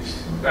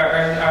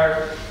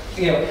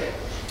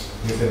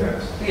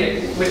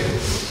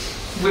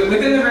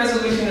within the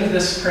resolution of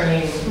this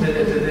screen,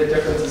 the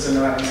differences are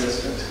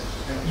non-existent.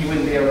 You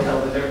wouldn't be able to tell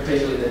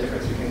visually the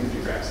difference between the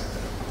two graphs.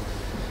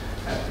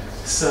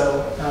 So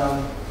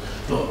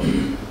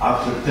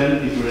after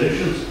 10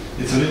 iterations,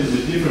 it's a little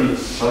bit different,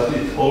 but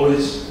it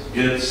always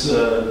gets...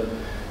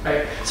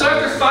 right. So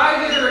after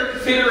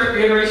 5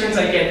 iterations,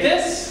 I get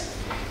this.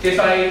 If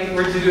I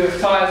were to do it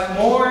 5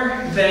 more,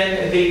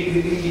 then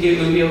it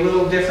would be a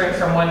little different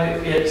from when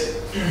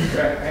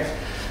right.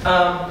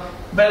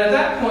 But at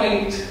that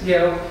point,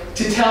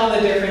 to tell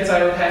the difference,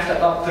 I would have to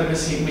up the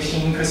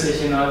machine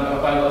precision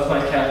of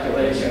my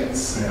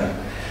calculations. Yeah.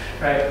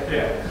 Right.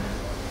 Yeah.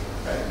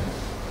 Right.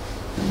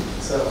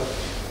 So.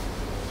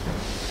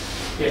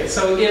 Yeah.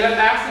 So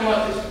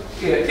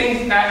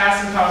things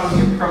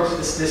asymptotically approach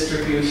this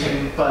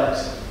distribution, but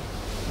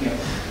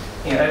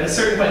at a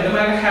certain point, no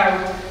matter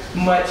how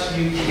much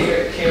you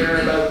care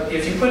about,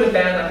 if you put a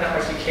bound on how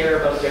much you care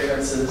about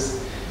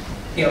differences,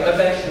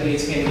 eventually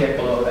it's going to get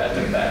below that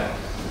bound.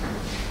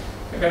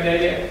 Got the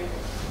idea?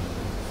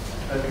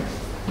 Okay.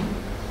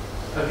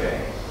 Okay.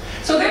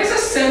 So there's a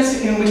sense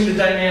in which the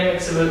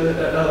dynamics of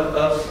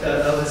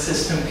a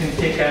system can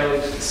pick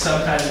out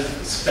some kind of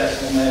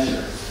special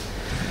measure.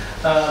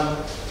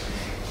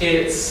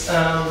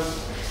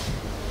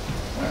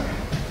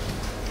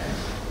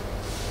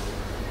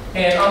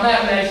 And on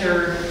that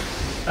measure,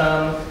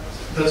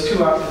 those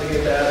two options to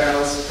get that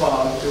balanced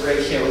plot, the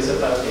ratio is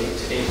about 8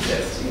 to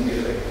 8/5. You can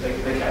do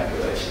the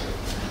calculation.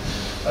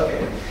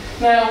 Okay.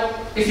 Now,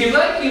 if you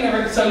like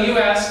so you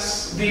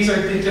asked, these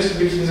are the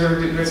distributions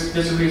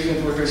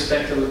with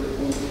respect to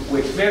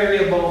which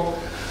variable.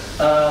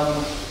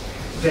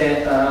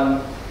 Then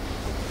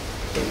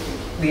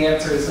the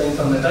answer is linked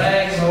on the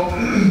diagonal.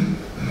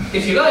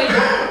 If you like,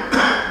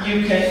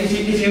 you can.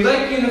 If you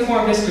like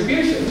uniform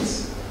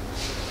distributions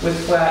with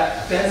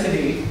flat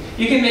density,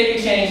 you can make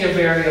a change of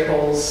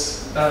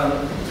variables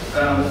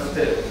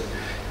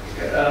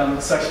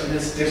such that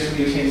this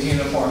distribution is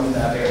uniform in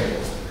that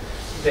variable.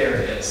 there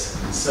it is.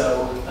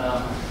 So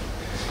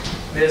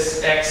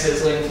this x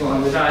is length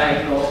along the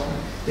diagonal.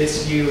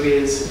 This u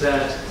is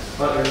that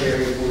other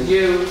variable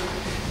u,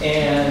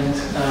 and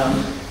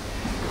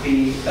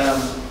the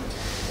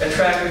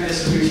attractor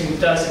distribution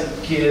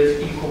doesn't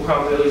give equal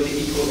probability to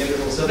equal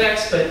intervals of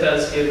x, but it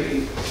does give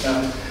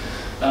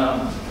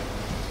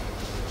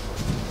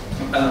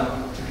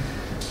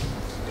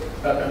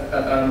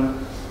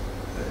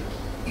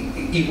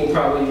equal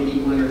probability to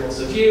equal intervals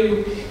of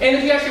u. And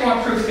if you actually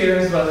want proof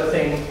theorems of other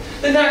things,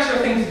 the natural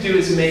thing to do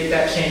is make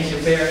that change of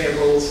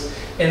variables,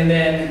 and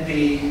then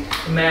the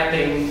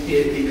mapping,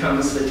 it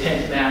becomes the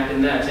tent map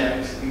in that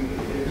sense.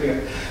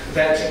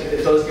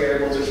 Those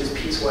variables, which is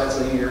piecewise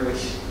linear,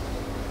 which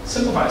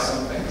simplifies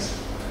some things.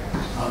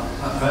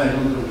 I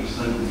don't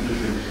understand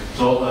completely.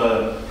 So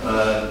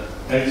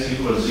x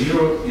equals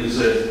 0 is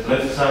the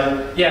left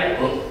side? Yeah.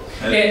 Oh,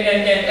 and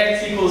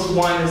x equals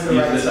 1 is the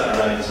right side.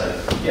 Right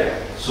side. Yeah.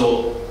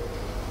 So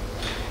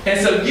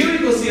u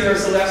equals 0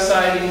 is the left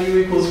side, and u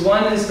equals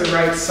 1 is the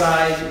right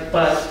side,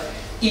 but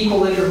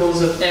equal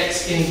intervals of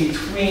x in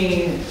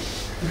between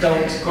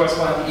don't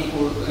correspond to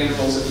equal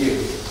intervals of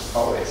u,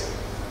 always.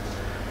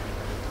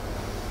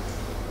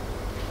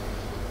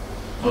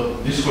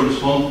 but this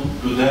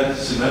corresponds to that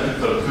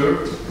symmetrical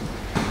curve?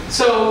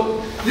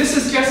 So this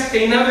is just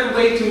another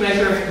way to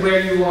measure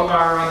where you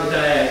are on the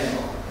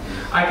diagonal.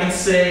 I can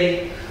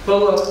say, well,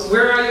 look,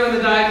 where are you on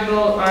the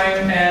diagonal?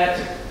 I'm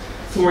at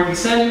 40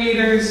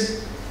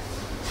 centimeters.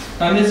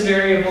 On this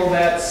variable,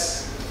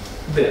 that's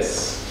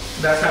this.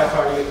 That's how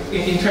far you,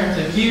 in terms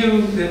of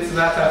u,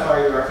 that's how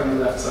far you are from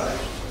the left side.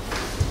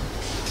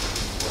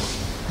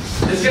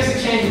 It's just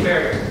a change of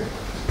variable.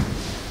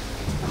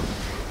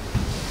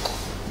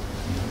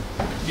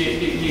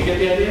 You get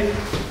the idea?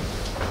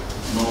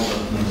 No,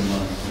 but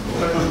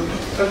never mind.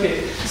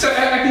 Okay, so I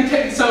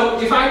can so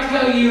if I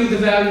tell you the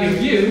value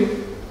of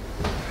u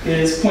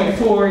is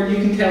 0.4, you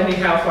can tell me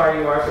how far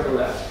you are to the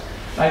left.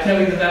 I tell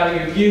you the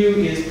value of u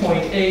is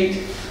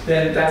 0.8,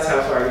 then that's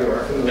how far you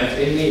are from the left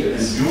in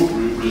meters. And you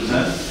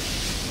represent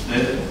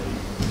that?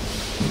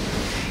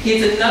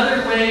 It's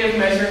another way of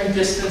measuring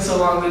distance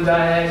along the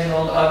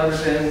diagonal other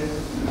than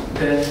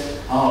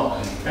Oh,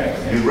 okay.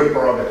 right. You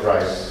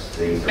reparameterize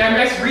the And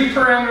let's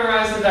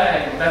reparameterize the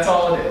diagonal. That's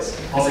all it is.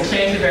 It's a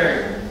change of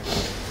variable.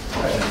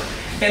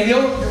 And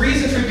the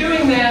reason for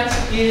doing that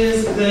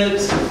is that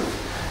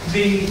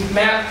the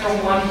map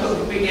from one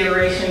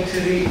iteration to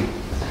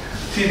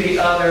the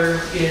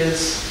other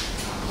is,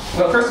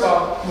 well, first of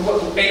all,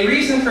 a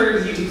reason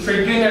for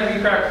doing that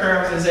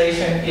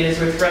reparameterization is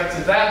with respect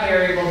to that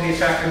variable, the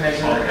attractor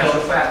measurement has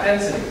a flat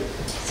density.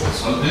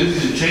 So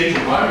this is a change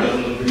of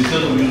variable.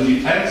 Instead of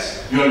using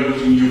x, you are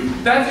using u.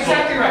 That's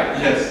exactly right.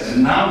 Yes,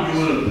 and now you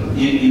will,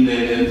 in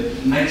the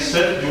next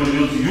step, you will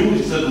use u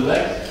instead of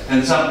x,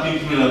 and some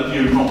things will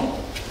appear wrong.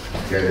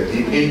 Okay,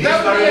 in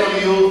this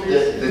variable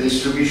u, the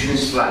distribution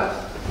is flat.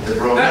 The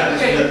problem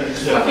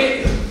is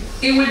Okay,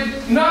 it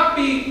would not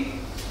be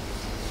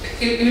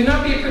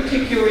a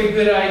particularly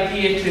good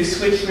idea to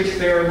switch which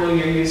variable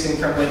you're using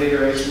from one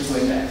iteration to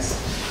the next.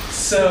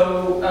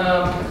 So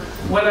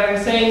what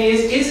I'm saying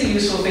is a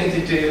useful thing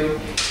to do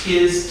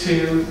is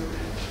to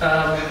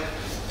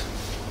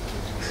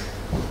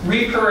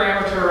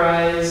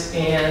reparameterize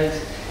and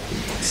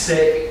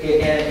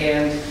say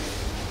and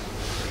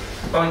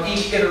on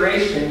each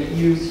iteration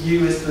use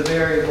u as the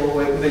variable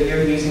that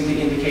you're using to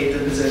indicate the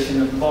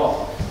position of the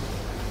ball.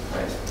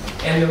 Right.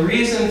 And the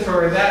reason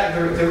for that,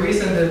 the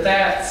reason that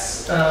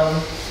that's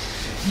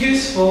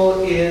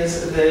useful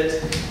is that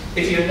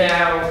if you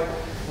now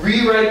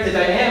rewrite the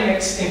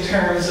dynamics in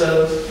terms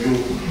of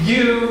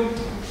u,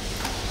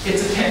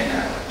 it's a tent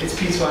now. It's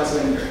piecewise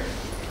linear.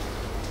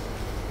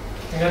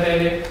 You got the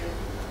idea?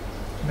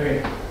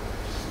 Okay.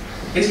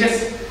 It's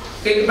just,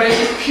 but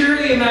it's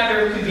purely a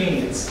matter of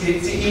convenience.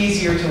 It's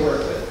easier to work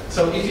with.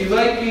 So if you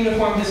like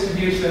uniform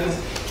distributions,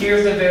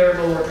 here's a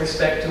variable with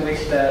respect to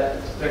which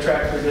that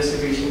attractor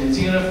distribution is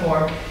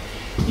uniform.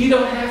 You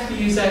don't have to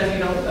use that if you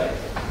don't like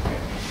it.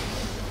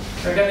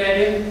 Okay. Got the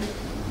idea?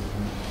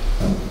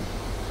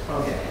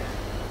 Okay.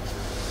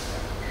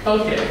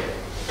 Okay.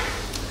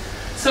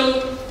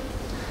 So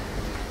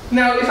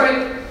now it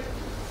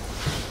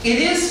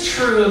is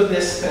true of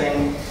this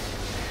thing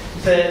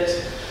that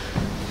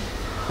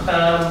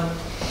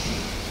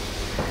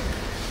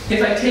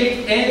if I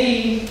take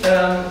any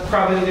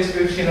probability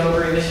distribution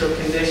over initial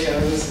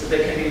conditions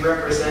that can be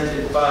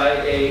represented by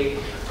a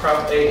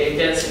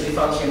density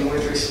function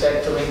with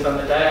respect to length on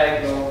the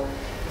diagonal,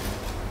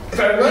 if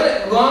I run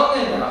it long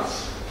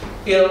enough,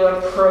 it'll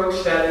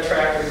approach that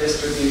attractor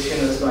distribution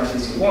as much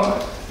as you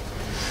want.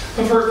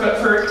 But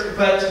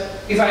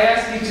if I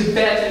ask you to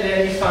bet at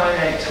any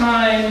finite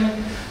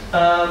time,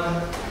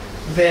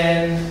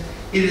 then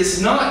it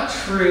is not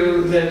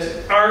true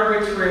that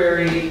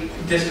arbitrary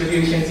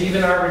distributions,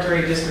 even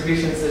arbitrary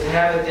distributions that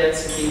have a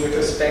density with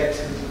respect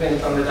to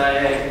length on the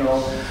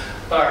diagonal,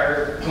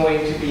 are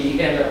going to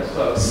end up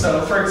close.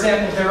 So, for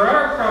example, there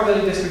are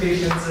probability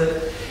distributions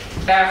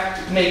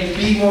that may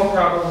be more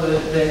probable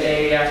than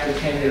A after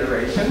 10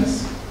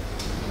 iterations.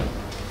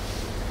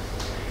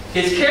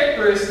 It's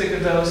characteristic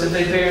of those that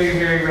they vary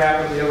very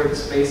rapidly over the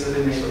space of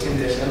initial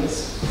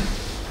conditions.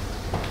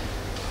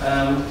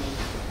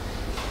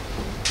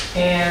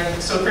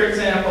 And so, for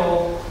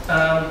example,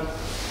 I'm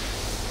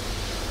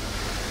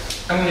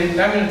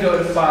going to go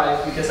to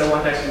 5 because I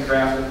want to actually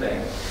graph the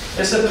thing.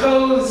 And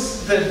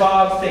suppose that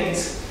Bob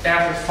thinks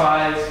after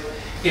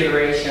 5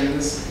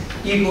 iterations,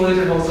 equal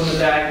intervals in the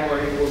diagonal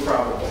are equal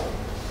probable.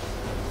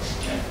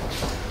 Okay.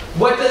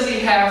 What does he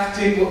have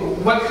to,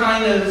 what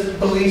kind of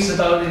beliefs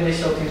about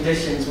initial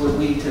conditions would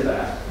lead to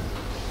that?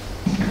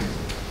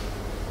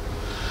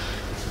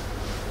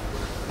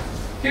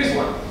 Here's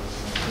one.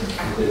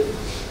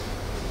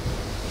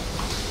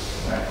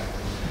 Right.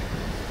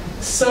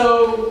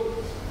 So,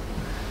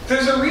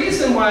 there's a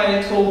reason why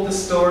I told the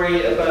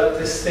story about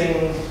this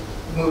thing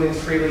moving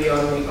freely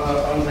on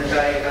the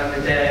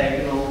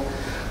diagonal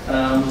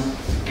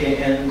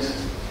and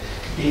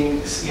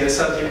being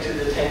subject to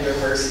the tender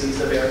mercies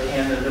of Air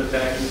Canada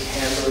vacuum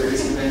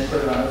handlers and then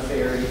put on a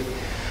ferry.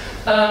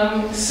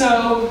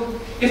 So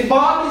if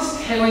Bob is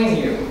telling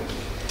you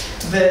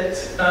that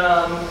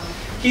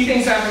he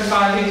thinks after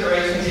 5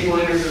 iterations equal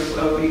intervals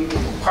will be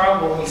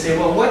probable, and you say,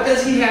 well, what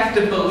does he have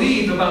to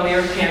believe about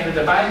Air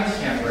Canada vacuum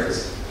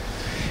handlers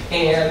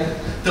and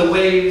the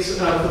waves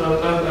of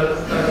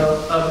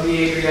the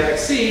Adriatic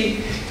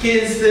Sea,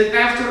 is that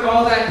after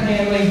all that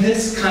handling,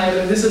 this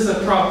is a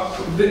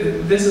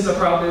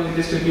probability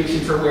distribution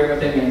for where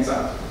the thing ends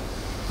up.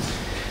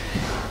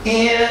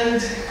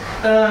 And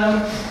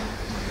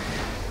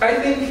I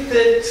think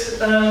that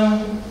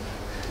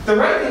the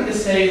right thing to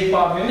say is,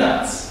 Bob, you're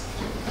nuts.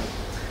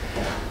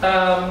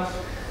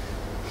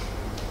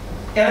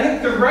 And I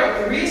think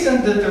the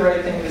reason that the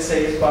right thing to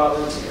say is, Bob,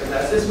 you're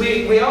nuts, is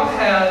we all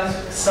have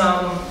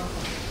some,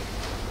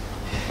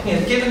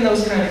 given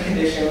those kind of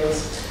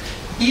conditions,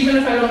 even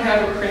if I don't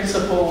have a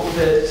principle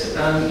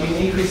that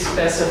uniquely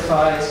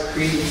specifies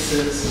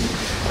credences,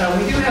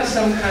 we do have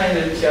some kind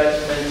of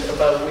judgment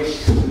about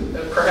which,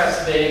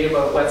 perhaps vague,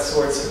 about what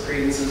sorts of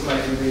credences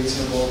might be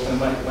reasonable and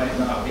might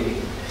not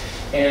be.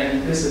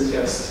 And this is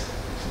just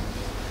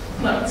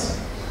nuts.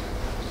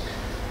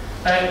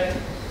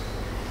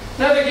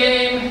 Another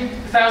game,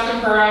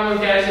 1,000 per hour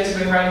gadgets have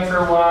been running for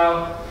a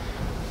while,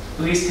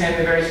 at least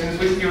 10 iterations.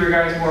 Which do you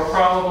regard as more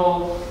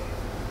probable?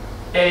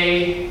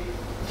 A,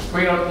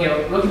 we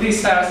look at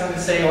these 1,000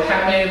 and say, well,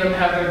 how many of them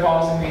have their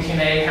balls in region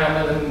A, how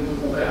many of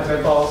them have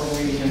their balls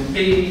in region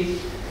B?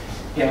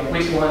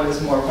 Which one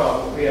is more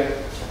probable? Yeah.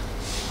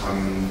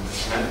 Can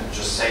I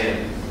just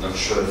say, I'm not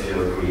sure if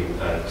you agree,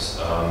 that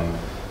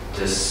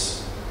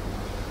this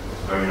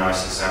very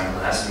nice example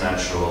has a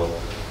natural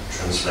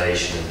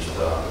translation into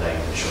the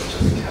language of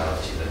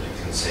typicality, that you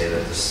can say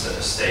that the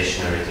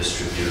stationary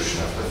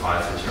distribution of the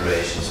 5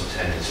 iterations or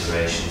 10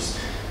 iterations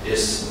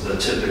is the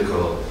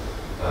typical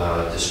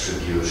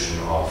distribution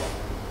of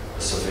a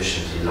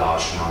sufficiently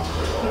large number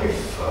of...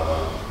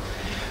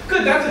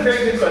 Good, that's a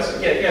very good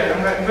question. Yeah,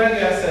 I'm glad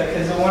you asked that,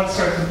 because I want to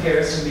start a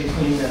comparison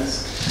between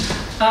this.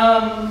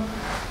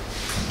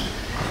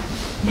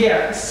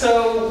 Yeah,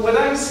 so what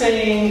I'm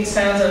saying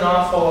sounds an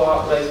awful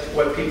lot like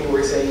what people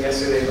were saying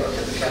yesterday about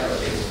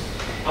typicality.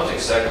 Not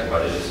exactly,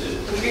 but it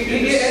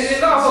is.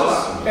 An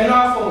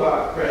awful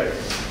lot, right.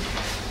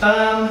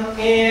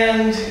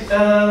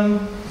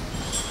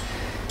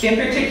 In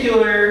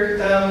particular,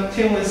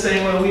 Tim was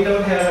saying, well, we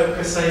don't have a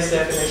precise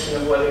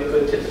definition of what a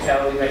good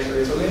typicality measure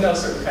is, but we know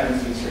certain kind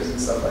of features and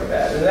stuff like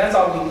that. And that's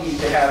all we need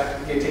to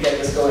have to get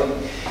this going,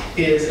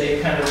 is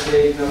a kind of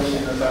vague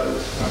notion about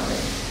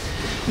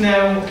something.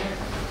 Now,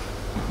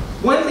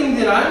 one thing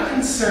that I'm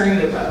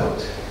concerned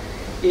about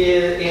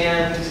is,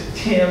 and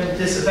Tim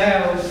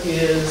disavowed,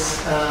 is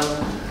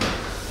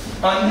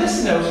on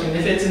this notion,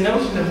 if it's a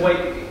notion of what,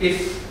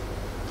 if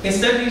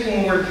instead of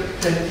using the word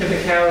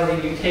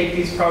typicality, you take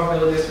these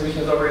probability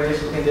distributions over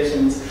initial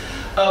conditions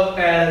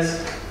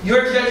as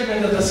your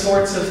judgment of the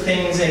sorts of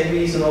things a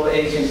reasonable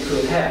agent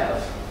could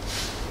have,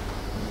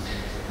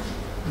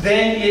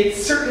 then it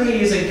certainly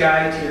is a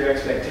guide to your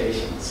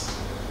expectations.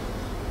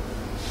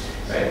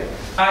 Right?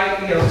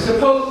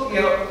 Suppose,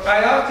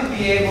 I ought to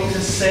be able to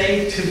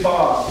say to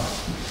Bob,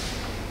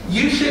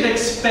 you should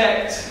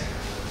expect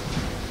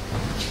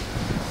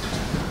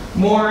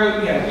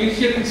more, you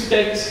should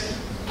expect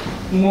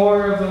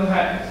more of them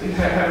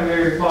have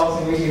their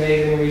balls in region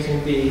A than region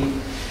B,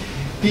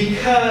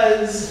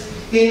 because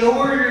in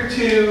order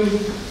to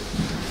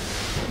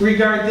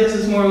regard this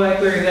as more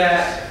likely or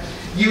that,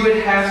 you would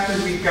have to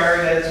regard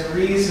as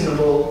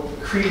reasonable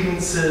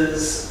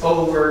credences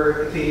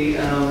over the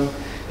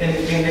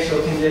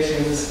initial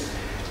conditions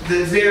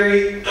that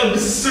vary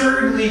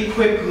absurdly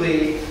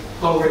quickly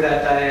over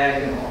that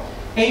diagonal.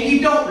 And you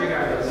don't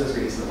regard those as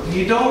reasonable.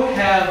 You don't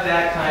have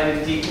that kind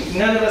of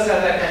none of us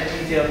have that kind of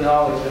detailed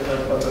knowledge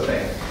of the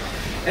thing.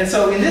 And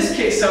so in this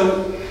case,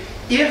 so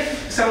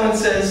if someone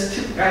says,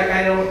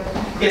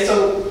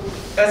 so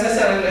as I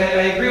said,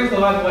 I agree with a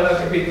lot of what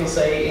other people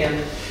say,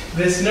 and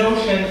this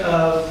notion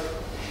of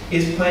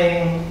is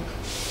playing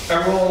a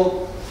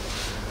role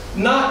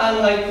not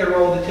unlike the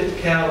role that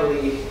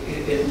typicality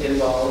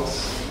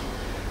involves,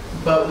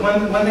 But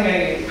one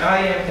thing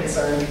I am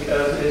concerned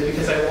of is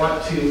because I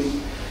want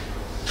to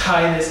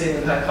tie this in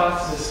with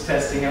hypothesis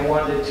testing, I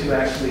wanted to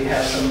actually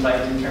have some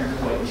light in terms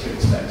of what you should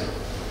expect.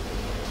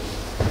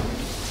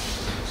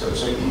 So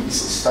is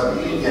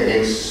stability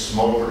against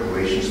small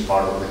perturbations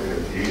part of the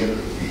criteria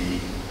to be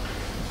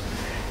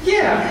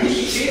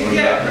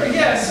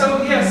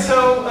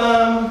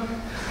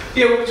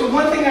So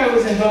one thing I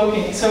was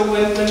invoking, so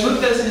when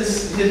Luke does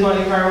his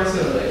Monte Carlo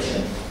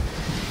simulation,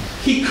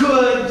 he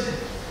could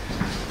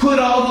put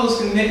all those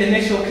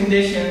initial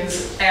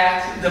conditions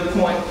at the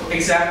point,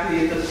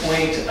 exactly at the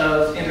point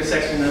of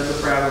intersection of the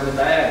parabola and the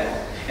diagonal,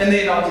 and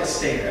they'd all just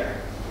stay there.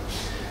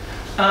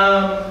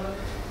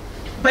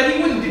 But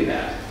he wouldn't do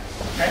that.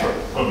 Right?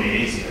 It would be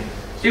easier.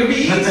 It would be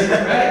easier,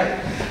 right?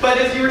 But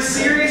if you were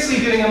seriously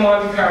doing a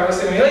Monte Carlo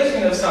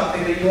simulation of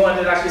something that you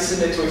wanted to actually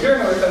submit to a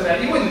journal or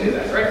something, you wouldn't do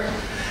that, right?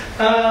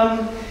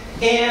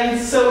 And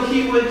so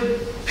he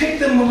would pick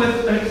them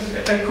with,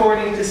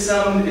 according to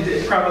some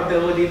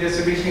probability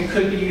distribution. It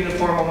could be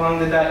uniform along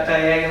the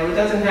diagonal. It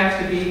doesn't have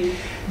to be.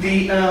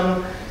 The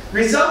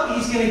result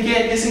he's going to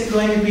get isn't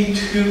going to be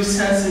too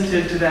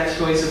sensitive to that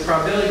choice of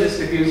probability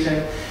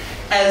distribution,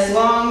 as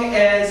long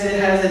as it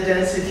has a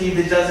density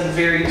that doesn't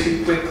vary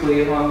too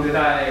quickly along the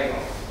diagonal.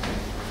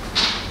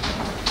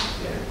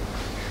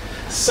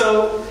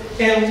 So,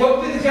 and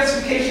what the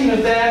justification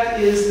of that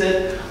is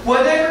that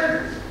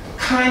whatever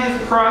kind of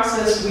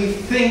process we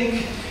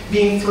think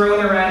being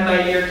thrown around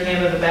by air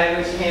the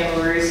baggage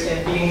handlers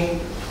and being,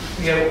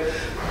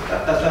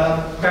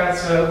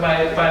 bounced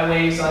by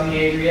waves on the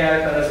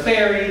Adriatic on a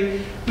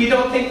ferry, we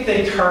don't think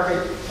they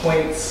target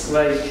points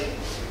like,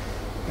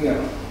 we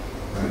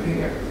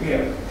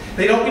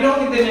don't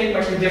think they make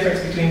much of a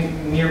difference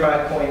between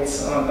nearby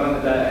points on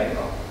the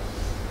diagonal.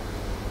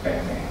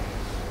 Okay.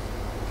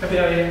 Have you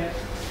idea?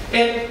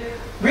 And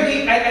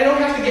really, I don't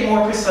have to get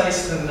more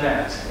precise than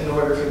that in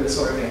order for this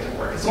sort of thing to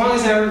work. As long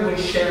as everyone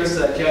shares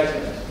that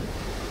judgment,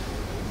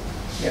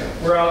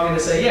 we're all going to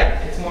say, yeah,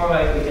 it's more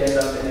likely to end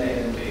up in A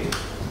than B. You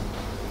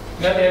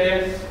got the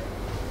idea?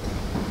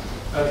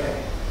 Okay.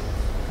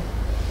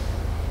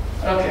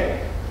 Okay.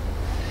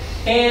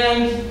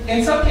 And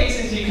in some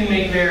cases, you can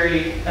make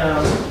very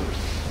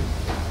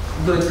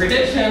good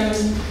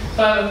predictions.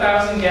 About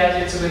 1,000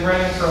 gadgets have been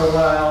running for a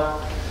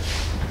while.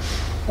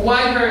 A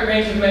wide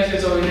range of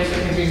measures of initial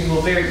conditions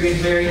will vary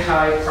with very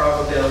high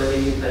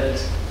probability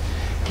that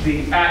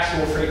the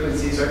actual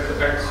frequencies are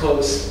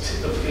close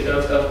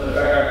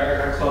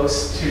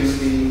to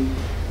the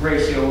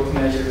ratio of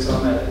measures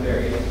on that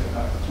invariant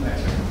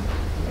measure.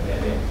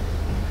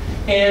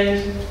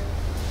 And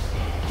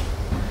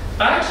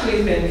I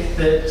actually think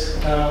that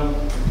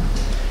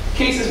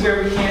cases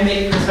where we can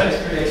make precise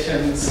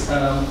predictions,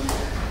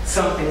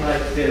 something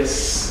like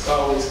this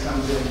always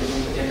comes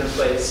into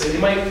place. So you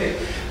might think,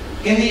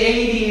 in the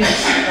 80s,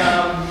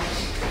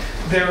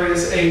 there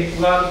was a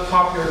lot of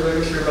popular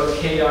literature about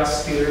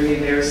chaos theory,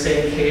 and they were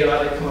saying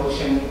chaotic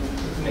motion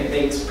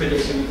makes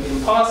prediction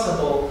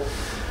impossible.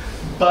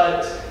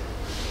 But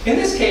in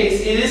this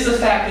case, it is the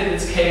fact that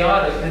it's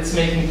chaotic that's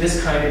making this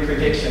kind of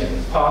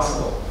prediction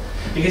possible.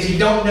 Because you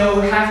don't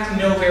have to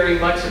know very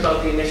much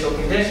about the initial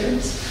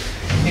conditions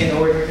in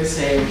order to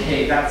say,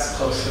 okay, that's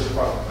close to the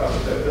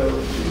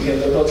probability.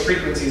 Those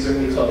frequencies are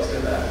really close to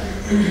that.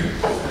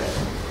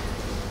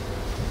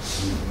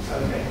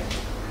 Okay.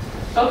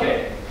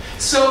 Okay.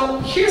 So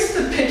here's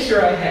the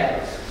picture I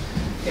have.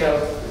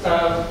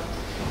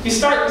 You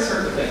start with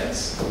certain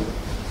things.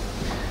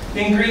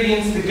 The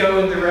ingredients that go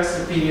in the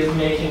recipe of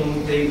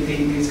making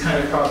these kind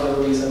of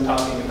probabilities I'm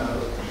talking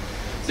about.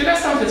 So you've got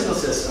some physical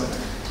system.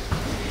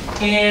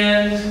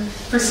 And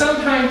for some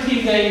time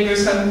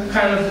there's some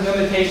kind of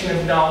limitation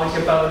of knowledge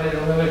about it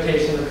and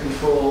limitation of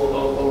control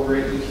over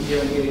it.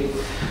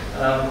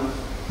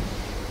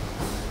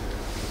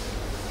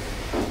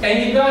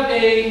 And you've got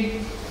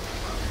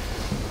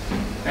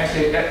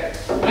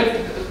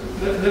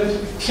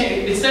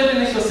instead of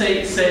initial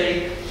say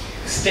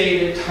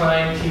state at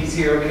time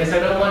t0, because I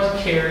don't want to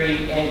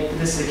carry any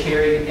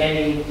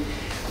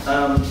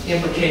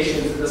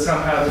implications that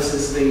somehow this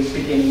is the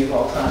beginning of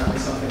all time or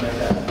something like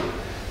that.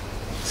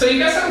 So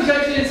you've got some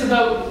judgments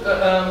about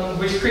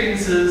which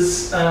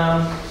credences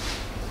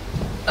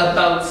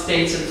about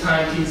states of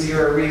time t0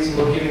 are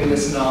reasonable given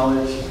this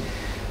knowledge.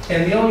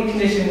 And the only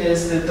condition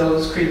is that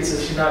those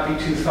credences should not be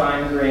too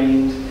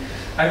fine-grained.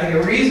 I think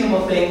a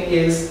reasonable thing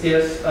is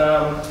if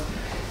our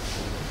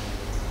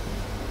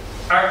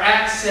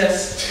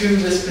access to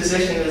this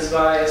position is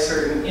via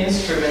certain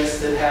instruments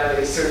that have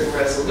a certain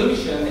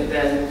resolution, and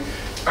then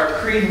our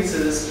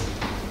credences of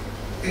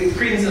any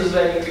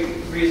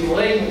reasonable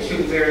agent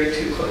should vary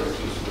too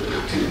quickly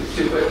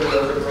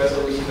over the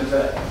resolution of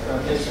that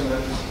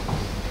instrument.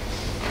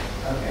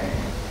 Okay.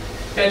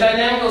 And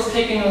dynamical is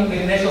taking the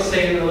initial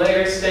state and the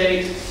later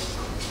state,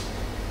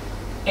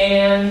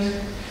 and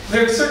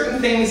there are certain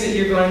things that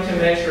you're going to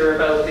measure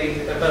about the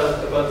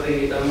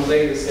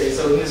later state.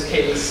 So in this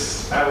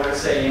case, I was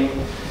saying,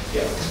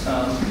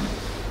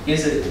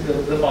 is it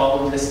the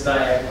ball in this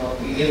diagonal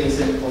in this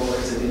interval, or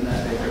is it in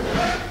that interval?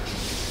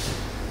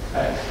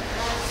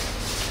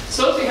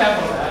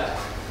 have on that.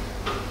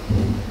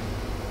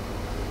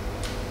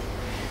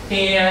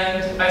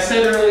 And I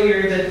said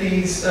earlier that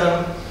these,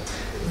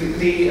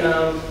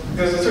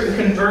 there's a certain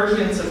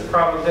convergence of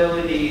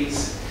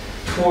probabilities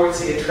towards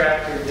the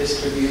attractor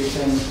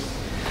distribution.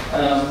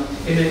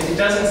 It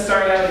doesn't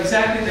start out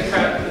exactly the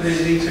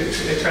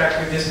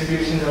attractor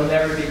distribution. It'll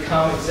never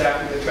become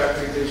exactly the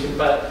attractor distribution.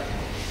 But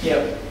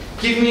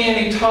give me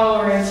any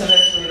tolerance,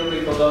 eventually it'll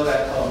be below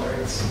that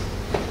tolerance.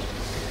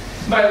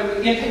 But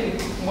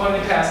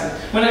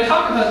when I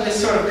talk about this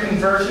sort of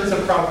convergence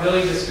of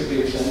probability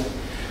distribution,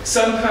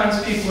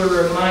 sometimes people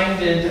are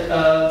reminded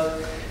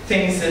of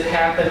things that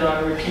happen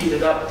on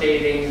repeated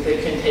updating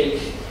that can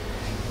take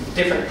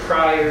different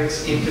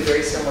priors into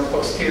very similar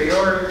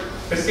posteriors.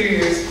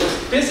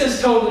 This is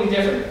totally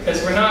different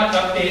because we're not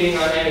updating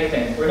on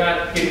anything. We're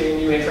not giving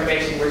new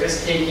information. We're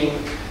just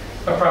taking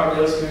a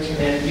probability distribution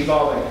and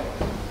evolving it.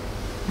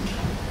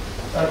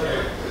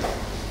 Okay.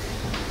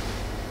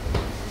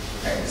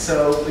 Alright,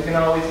 so we can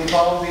always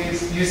evolve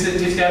these. Use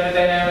data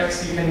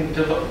dynamics. You can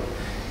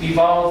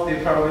evolve the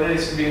probability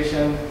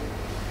distribution.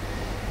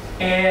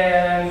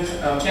 And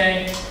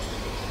okay.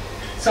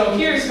 So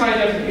here's my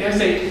definition.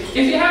 Say if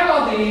you have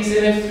all these,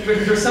 and if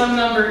for some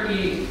number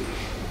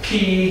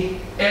p,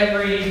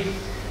 every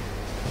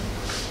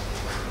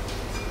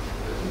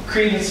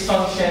credence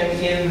function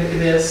in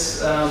this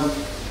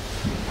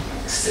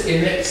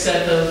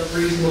set of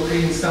reasonable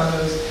credence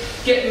numbers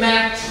get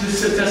mapped to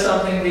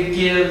something that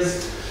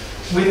gives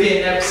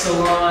within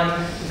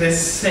epsilon the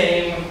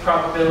same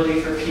probability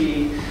for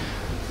p.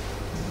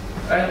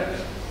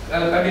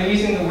 I've been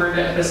using the word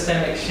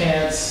epistemic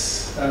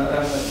chance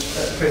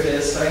for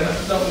this. I'm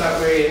not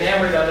very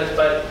enamored of it,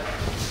 but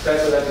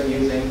that's what I've been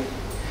using.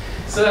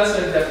 So that's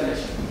the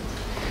definition.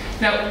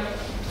 Now,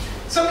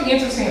 something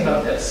interesting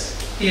about this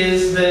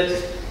is that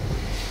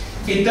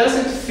it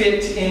doesn't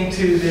fit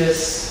into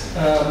this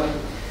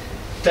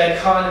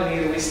dichotomy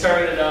that we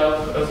started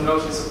of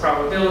notions of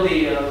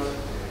probability, of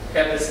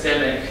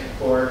epistemic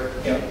or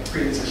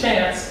credence of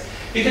chance,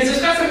 because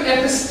it's got some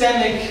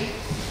epistemic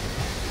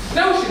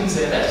notions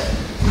in it.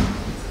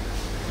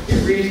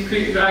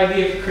 The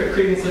idea of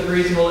credence of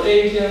reasonable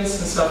agents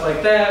and stuff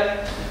like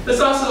that. There's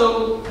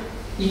also,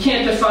 you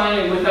can't define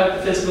it without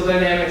the physical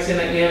dynamics in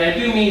it, and I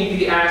do mean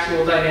the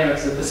actual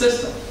dynamics of the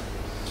system.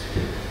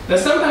 Now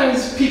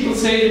sometimes people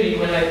say to me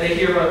when they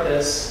hear about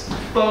this,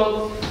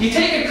 well, you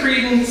take a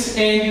credence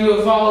and you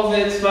evolve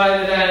it by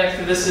the dynamics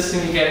of the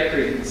system, you get a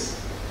credence.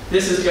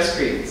 This is just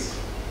credence.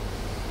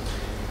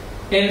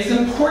 And it's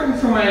important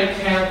for my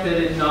account that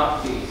it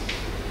not be.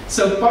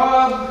 So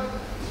Bob,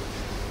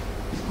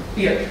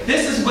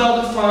 this is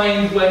well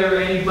defined whether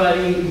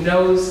anybody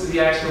knows the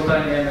actual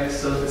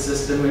dynamics of the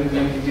system and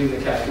can do the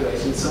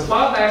calculations. So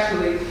Bob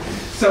actually,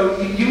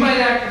 you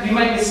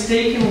might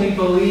mistakenly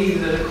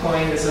believe that a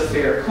coin is a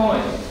fair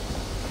coin.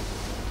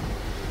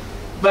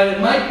 But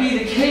it might be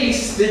the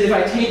case that if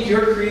I take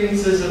your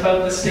credences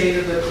about the state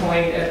of the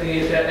coin at the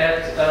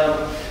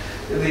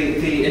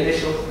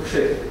initial,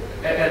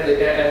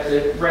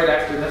 right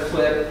after the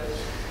flip,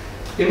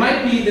 it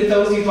might be that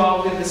those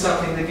evolve into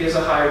something that gives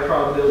a higher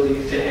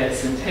probability to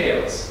heads than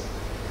tails.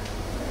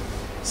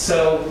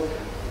 So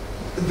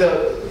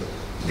the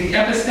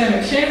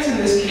epistemic chance in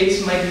this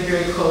case might be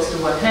very close to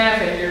 1/2,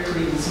 and your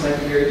credence might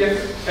be very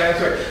different.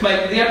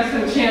 The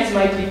epistemic chance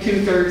might be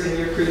 2/3, and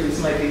your credence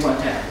might be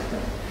 1/2.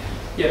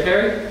 Yeah,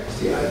 Barry?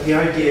 The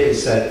idea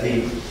is that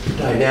the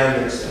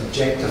dynamics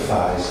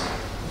objectifies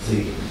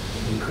the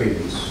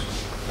credence,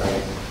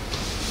 right?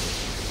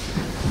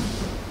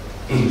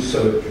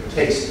 So it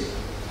takes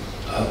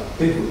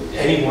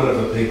any one of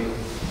a big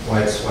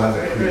wide swath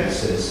of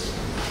credences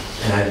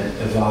and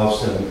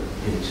evolves them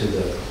into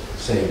the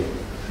same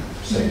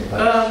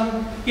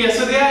place.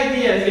 So the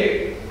idea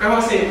here, I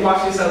want to say it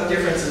washes out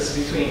differences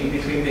between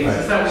things. Right.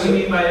 Is that what you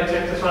mean by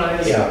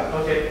objectifying? Yeah.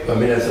 Okay. I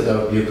mean, I thought that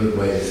would be a good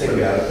way to think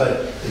about it.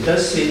 But it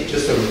does seem,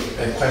 just a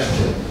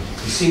question,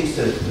 it seems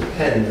to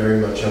depend very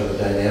much on the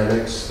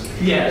dynamics.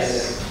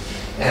 Yes.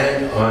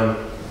 And on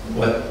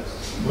what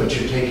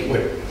you're taking,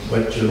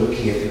 what you're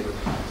looking at,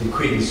 the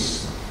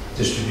credence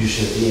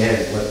distribution at the end,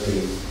 what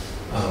the,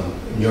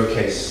 in your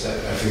case,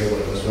 I forget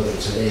what it was, whether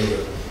it's an A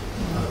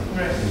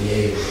or an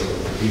A or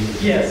a B.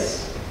 Yes.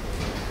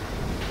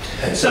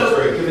 And so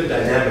for a given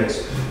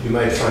dynamics, you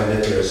might find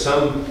that there are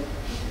some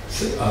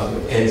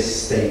end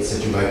states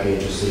that you might be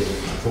interested in,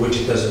 for which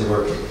it doesn't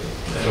work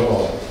at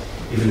all,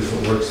 even if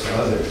it works for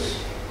others.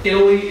 It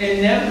will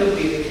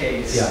inevitably be the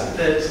case. Yeah.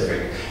 That's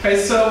great. All right,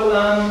 so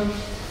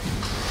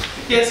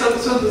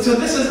so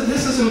this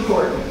is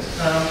important.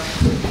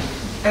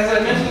 As I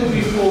mentioned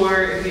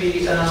before,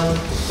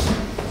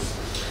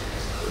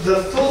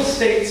 the full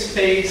state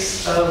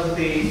space of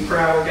the per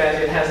hour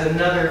gadget has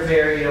another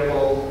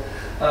variable,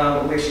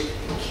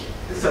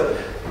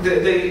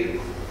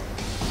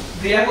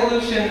 the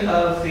evolution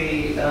of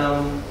the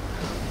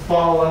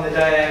ball on the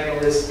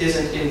diagonal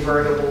isn't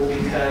invertible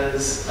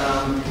because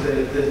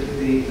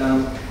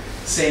the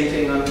same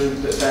thing on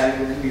the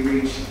diagonal can be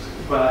reached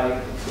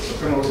by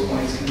for most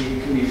points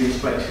can be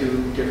reached by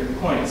two different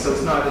points, so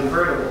it's not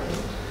invertible.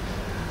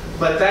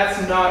 But that's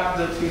not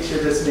the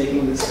feature that's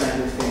making this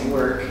kind of thing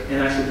work.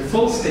 And actually the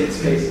full state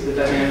space of the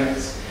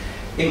dynamics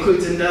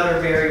includes another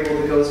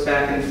variable that goes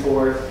back and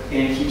forth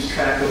and keeps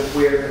track of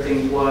where the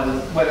thing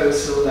was, whether it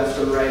was to the left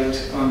or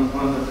right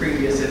on the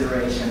previous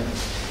iteration.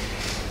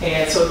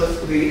 And so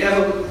in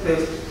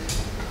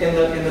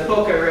the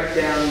book I write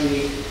down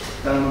the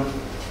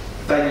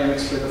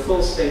dynamics for the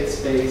full state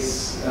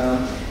space,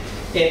 and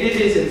it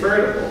is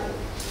invertible.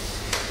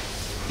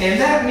 And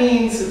that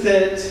means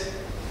that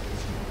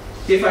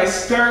if I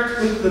start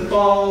with the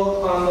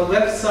ball on the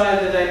left side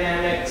of the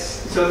dynamics,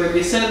 so there'll be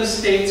a set of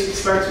states that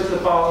starts with the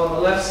ball on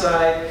the left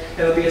side, and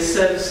there'll be a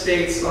set of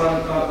states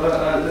on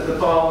the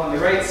ball on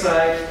the right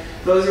side.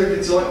 Those are the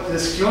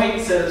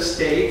disjoint set of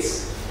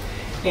states.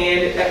 And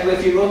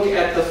if you look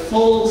at the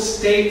full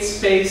state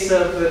space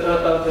of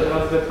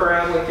the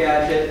parabolic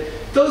gadget,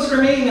 those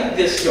remain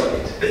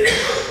disjoint.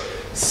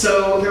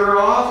 So there will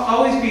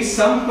always be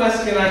some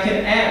question I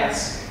can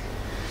ask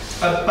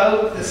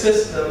about the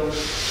system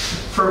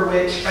for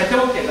which I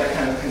don't get that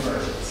kind of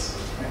convergence.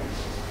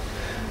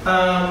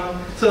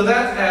 So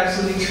that's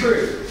absolutely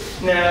true.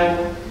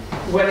 Now,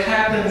 what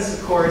happens,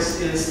 of course,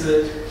 is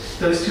that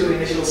those two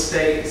initial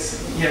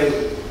states,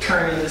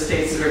 turn into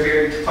states that are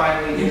very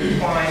finely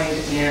intertwined,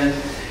 and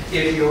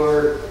if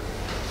you're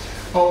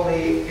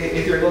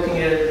looking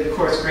at it at a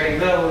coarse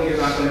grained level, you're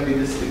not going to be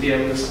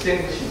able to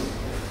distinguish them.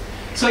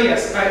 So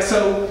yes,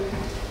 so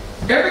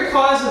every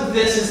cause of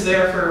this is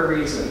there for a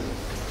reason.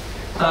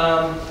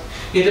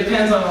 It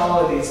depends on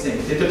all of these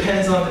things. It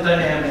depends on the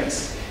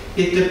dynamics.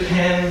 It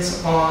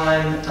depends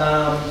on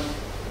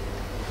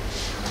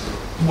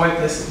what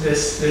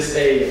this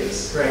A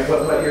is, right?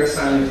 What you're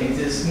assigning things.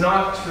 It's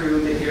not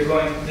true that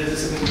this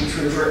is going to be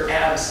true for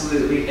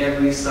absolutely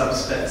every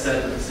subset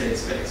set of the state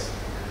space.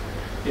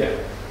 Yeah.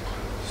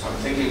 So I'm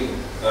thinking,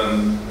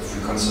 if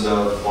we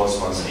consider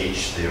Boltzmann's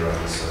H theorem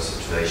as a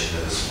situation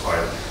that is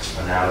quite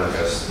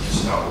analogous, you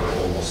start with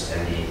almost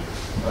any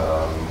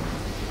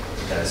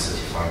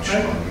density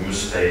function on mu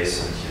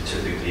space, and you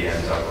typically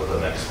end up with a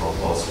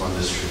Maxwell-Boltzmann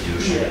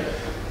distribution. Yeah.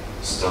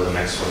 Still, the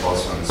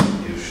Maxwell-Boltzmann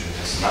distribution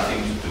has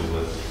nothing to do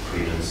with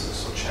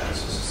credences or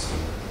chances. It's an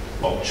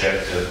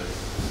objective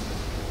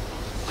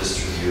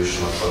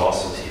distribution of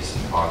velocities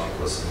and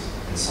particles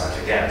inside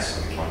a gas,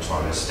 and we want to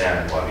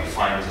understand why we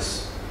find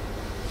this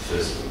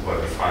physical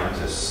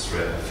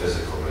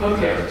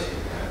regularity. Okay.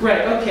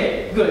 Right.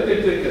 Okay.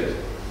 Good.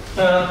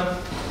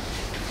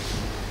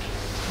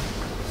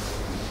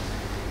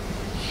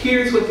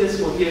 Here's what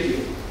this will give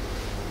you,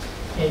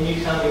 and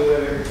you tell me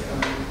whether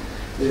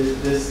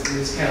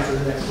this counts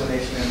as an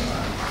explanation or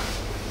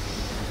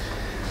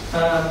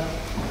not.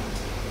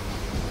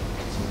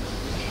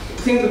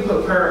 Think of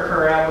a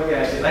parabolic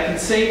gadget. I can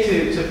say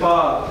to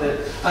Bob that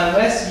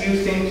unless you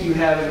think you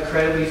have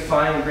incredibly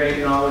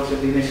fine-grained knowledge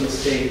of the initial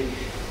state,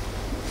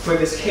 for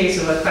this case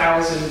of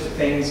 1,000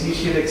 things, you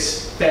should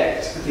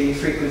expect the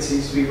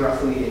frequencies to be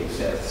roughly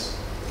 8/5.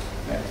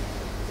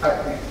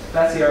 Okay.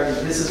 That's the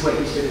argument. This is what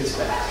you should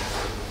expect.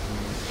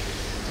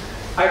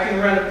 I can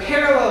run a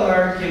parallel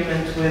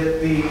argument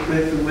with the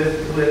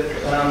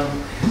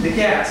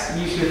gas.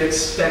 You should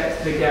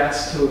expect the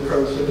gas to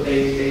approach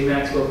a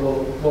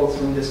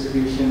Maxwell-Boltzmann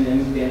distribution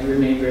and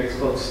remain very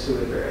close to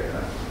it very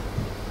high.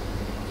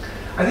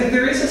 I think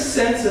there is a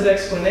sense of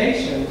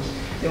explanation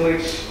in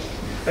which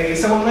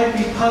someone might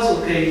be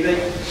puzzled, okay,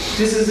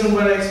 this isn't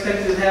what I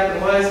expected to happen,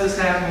 why is this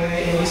happening?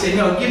 And you say,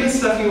 no, given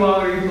stuff you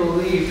already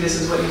believe, this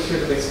is what you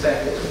should have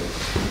expected.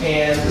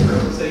 And the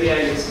person will say,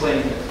 yeah, you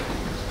explained it.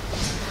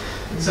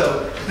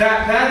 So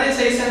that is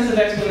a sense of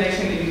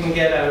explanation that you can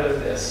get out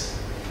of this.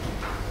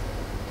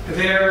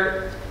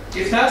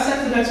 It's not a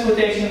sense of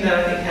explanation that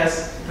I think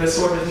has the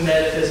sort of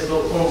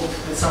metaphysical oomph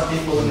that some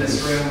people in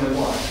this room would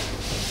want.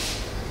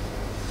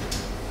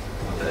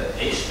 The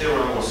H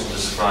theorem also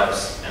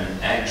describes an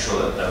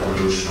actual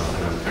evolution of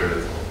an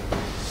empirical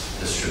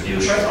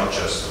distribution, right, not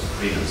just of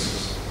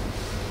credences.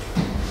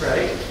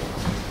 Right.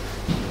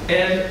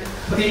 And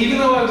okay, even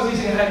though I was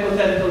using a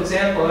hypothetical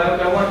example,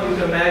 I want you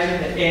to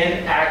imagine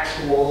an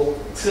actual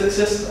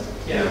system.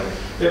 Yeah.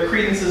 There are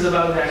credences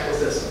about an actual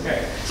system.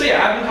 Okay. So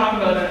yeah, I've been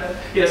talking about it.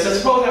 Yeah. So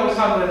suppose I was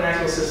talking about an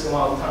actual system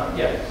all the time.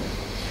 Yeah.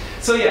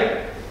 So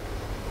yeah.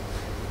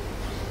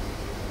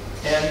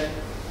 And.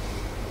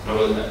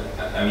 Well,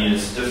 I mean,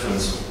 it's the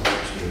difference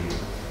between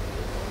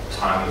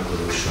time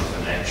evolution of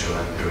an actual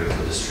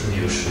empirical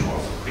distribution or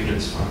of a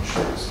credence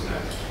function, isn't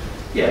it?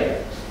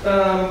 Yeah.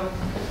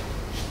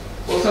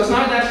 Well, so it's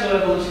not an actual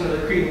evolution of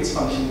the credence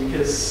function,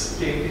 because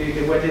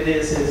what it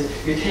is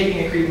you're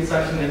taking a credence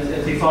function and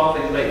it's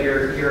evolving, but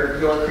your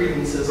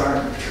credences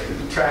aren't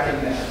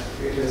tracking that.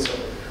 So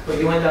what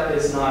you end up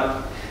is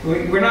not.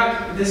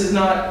 This is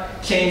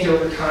not change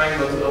over time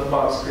of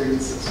Bob's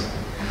credences.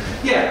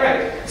 Yeah,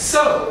 right.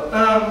 So,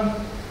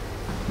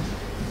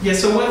 yeah.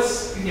 So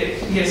what's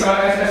So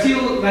I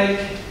feel like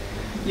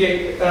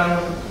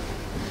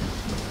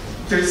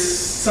there's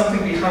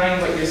something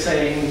behind what you're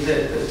saying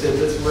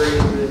that's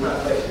worrying, but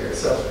not quite here.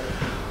 So,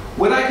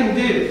 What I can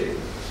do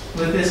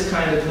with this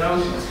kind of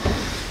notion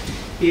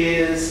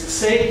is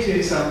say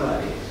to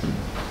somebody,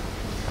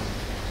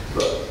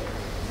 look,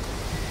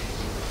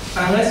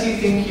 unless you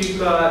think you've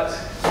got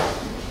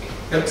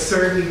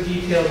absurdly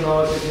detailed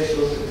knowledge of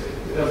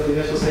the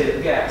initial state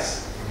of gas,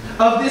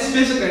 of this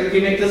physical,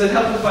 does it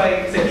help if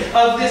I say,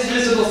 of this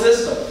physical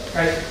system,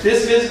 right?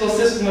 This physical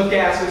system of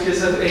gas, which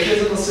is a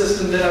physical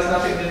system that has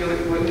nothing to do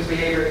with its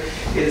behavior,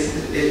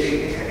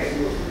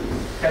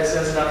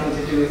 has nothing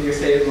to do with your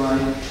state of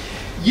mind.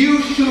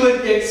 You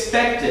should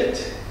expect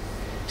it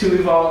to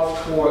evolve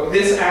toward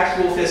this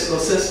actual physical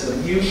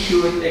system. You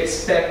should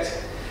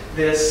expect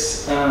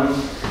this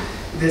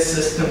this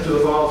system to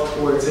evolve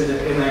towards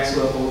an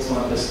Maxwell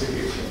Boltzmann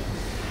distribution.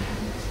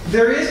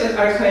 There is,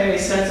 I claim, a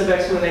sense of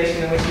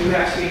explanation in which you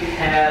actually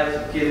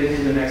have given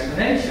him an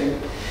explanation.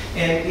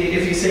 And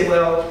if you say,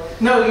 well,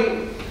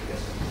 no,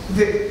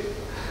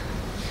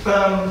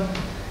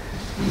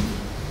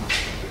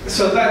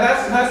 so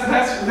that's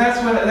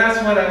what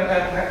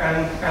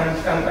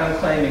I'm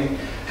claiming.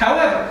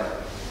 However,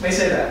 let me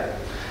say that.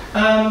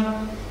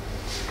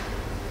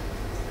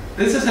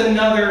 This is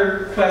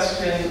another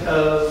question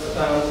of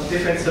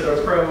difference of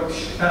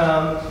approach.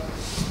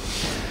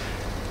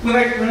 When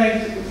I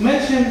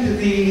mentioned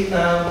the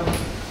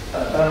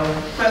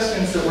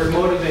questions that were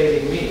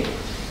motivating me,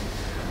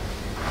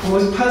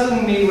 what was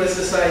puzzling me was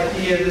this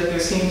idea that there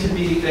seemed to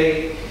be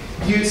a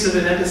use of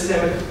an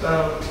epistemic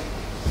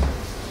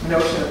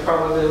notion of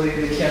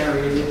probability to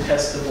generate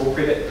testable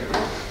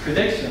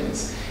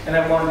predictions, and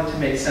I wanted to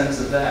make sense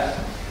of that.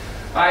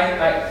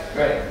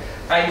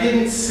 I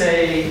didn't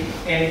say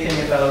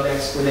anything about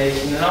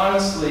explanation, and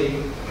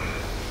honestly,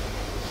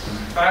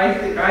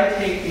 I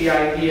take the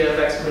idea of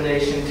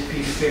explanation to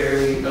be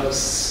fairly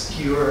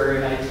obscure,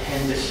 and I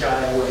tend to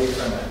shy away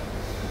from it.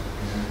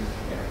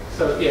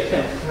 So, yeah,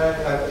 Tim.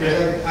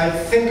 I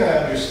think I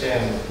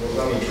understand. Well,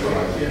 let me try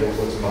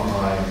what's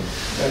behind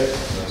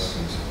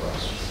Dustin's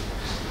question.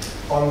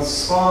 On the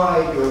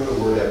slide, you have the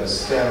word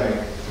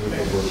epistemic, you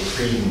have the word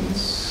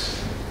credence.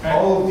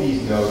 All of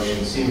these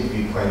notions seem to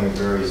be playing a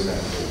very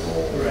central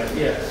role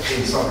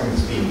in something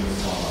that's being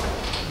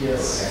defined.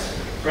 Yes.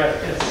 Right,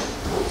 yes.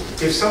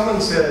 If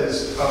someone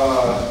says,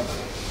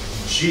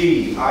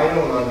 gee, I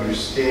don't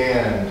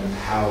understand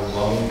how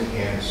lung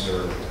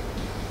cancer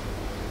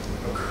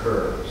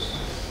occurs.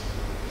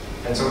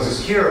 And someone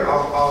says, here,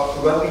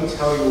 let me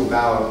tell you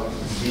about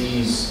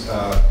these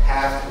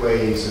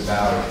pathways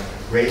about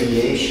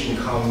radiation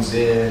comes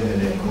in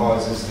and it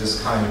causes this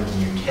kind of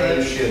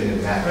mutation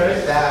and that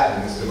like that,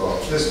 and this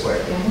develops this way.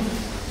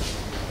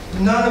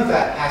 None of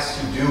that has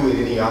to do in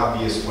any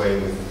obvious way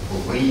with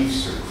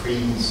beliefs or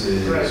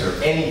credences or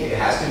anything. It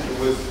has to do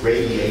with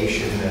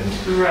radiation and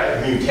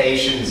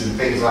mutations and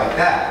things like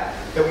that.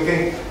 That we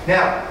think,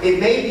 now, it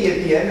may be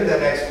at the end of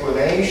that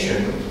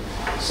explanation,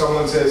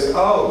 someone says,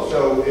 oh,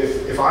 so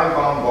if I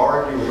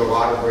bombard you with a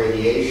lot of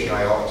radiation,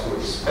 I ought to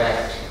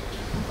expect,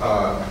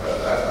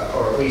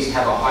 or at least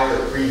have a higher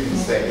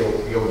credence that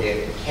you'll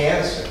get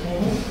cancer.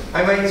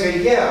 I might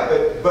say, yeah,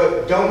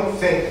 but don't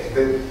think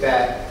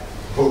that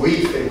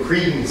belief and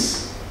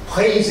credence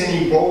plays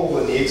any role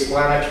in the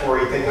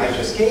explanatory thing I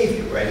just gave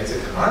you, right? It's a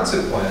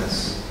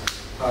consequence.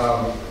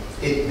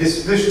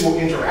 This will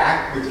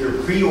interact with your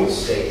creedal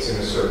states in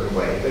a certain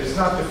way, but it's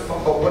not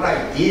defined. But what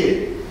I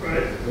did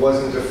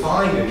wasn't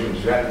defined in terms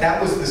of that.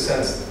 That was the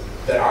sense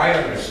that I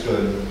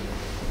understood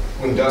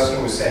when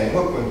Dustin was saying,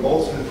 look, when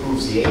Boltzmann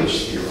proves the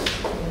H theorem,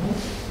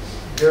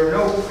 there are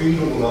no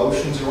creedal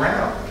notions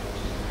around.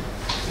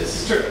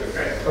 This is true,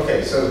 right?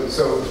 Okay, so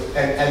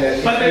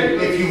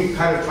if you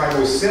kind of try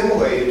to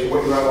assimilate it to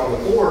what you have on the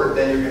board,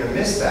 then you're going to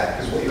miss that,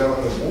 because what you have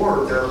on the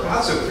board, there are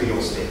lots of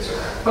creedal states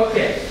around.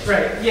 Okay,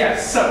 right,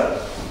 yes, so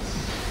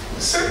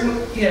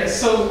certainly.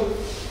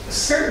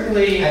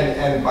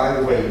 And by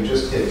the way, you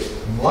just hit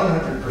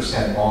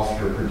 100% off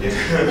your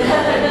prediction.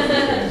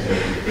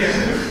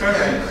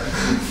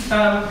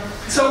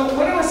 So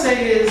what I want to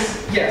say is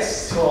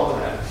yes to all of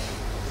that.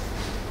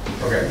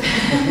 Okay.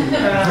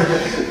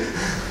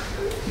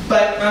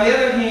 But on the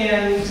other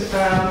hand,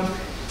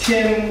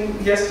 Tim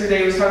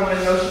yesterday was talking about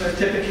the notion of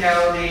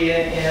typicality,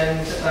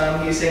 and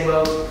he was saying,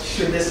 well,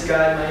 should this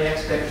guide my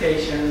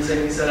expectations?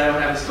 And he said, I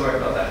don't have a story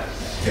about that.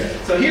 Yeah.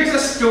 So here's a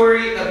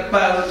story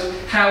about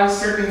how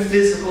certain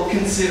physical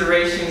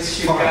considerations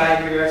should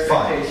guide your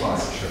expectations. Fine,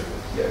 sure.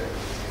 Yeah.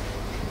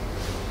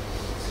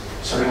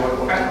 Sorry,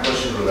 one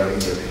question regarding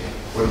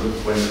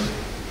when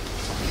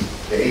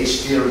the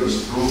H theory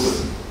is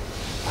proven,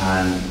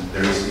 and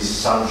there is this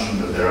assumption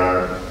that there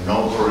are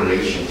no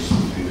correlations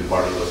between the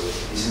particles,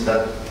 isn't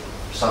that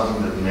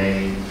something that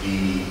may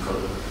be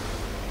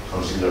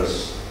considered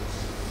as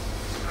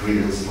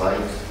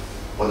credence-like?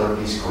 What are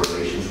these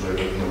correlations we're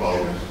talking about?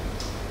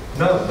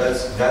 No,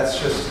 that's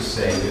just to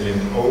say that in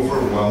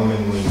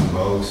overwhelmingly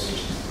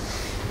most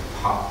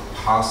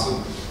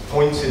possible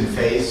points in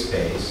phase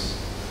space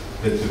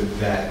that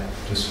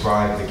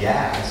describe the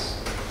gas,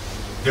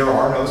 there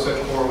are no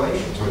such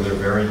correlations, or they're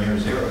very near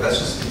zero. That's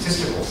just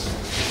statistical.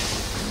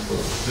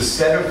 The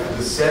set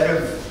of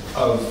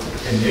of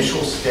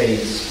initial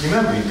states,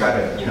 remember, you've got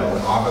an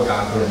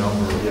Avogadro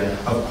number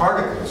of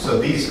particles, so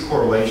these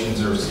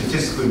correlations are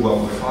statistically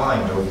well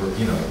defined over,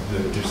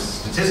 the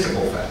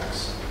statistical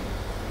facts.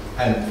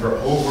 And for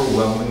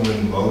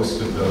overwhelmingly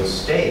most of those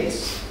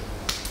states,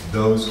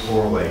 those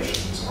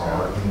correlations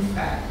are in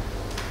fact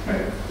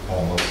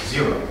almost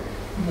zero.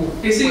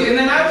 You see, and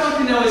then I want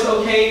to know is,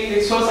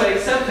 okay, suppose I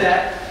accept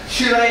that,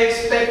 should I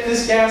expect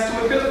this gas to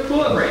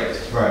equilibrate?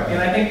 Right.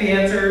 And I think the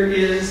answer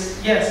is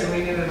yes, and we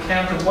need an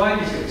account of why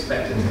you should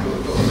expect it to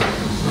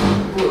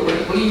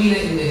equilibrate. What do you mean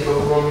in the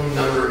overwhelming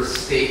number of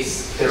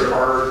states there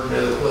are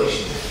no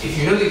correlation? If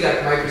you know the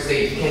exact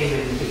microstate, you can't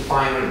even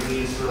define what it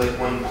means for like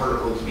one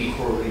particle to be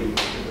correlated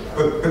with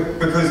another.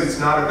 Because it's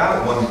not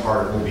about one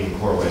particle being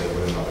correlated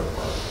with another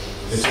particle.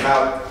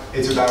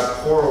 It's about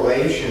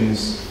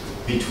correlations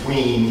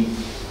between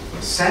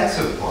sets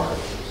of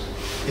particles.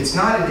 It's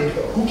not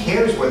who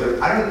cares whether,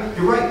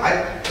 you're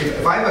right,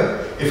 if I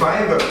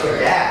have a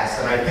gas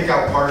and I pick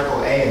out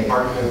particle A and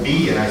particle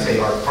B and I say,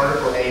 are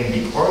particle A and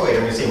B correlated?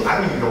 I'm going to say, well, I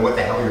don't even know what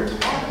the hell you're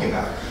talking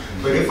about.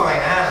 But if I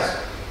ask,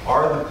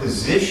 are the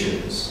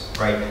positions,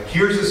 right,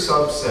 here's a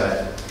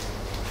subset.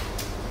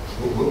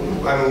 I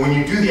mean, when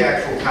you do the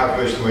actual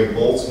calculation the way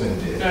Boltzmann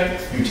did,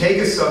 you take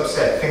a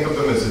subset, think of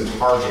them as a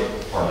target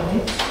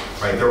particle,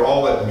 right? They're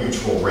all at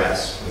mutual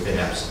rest within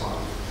epsilon.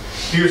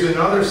 Here's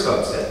another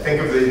subset.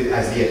 Think of it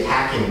as the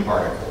attacking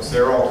particles.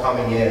 They're all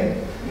coming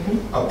in,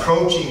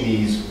 approaching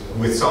these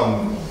with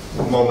some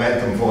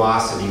momentum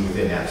velocity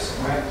within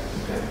epsilon. Right.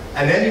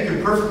 And then you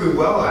can perfectly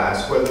well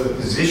ask whether the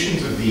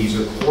positions of these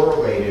are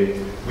correlated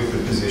with the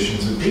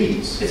positions of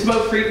these. It's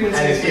about frequency.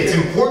 And it's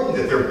important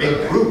that they're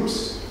big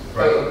groups,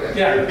 right?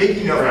 Yeah. They're big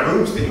enough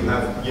groups that you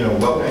have,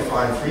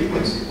 well-defined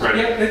frequencies. Right.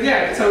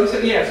 Yeah. So if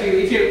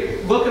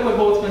you look at what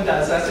Boltzmann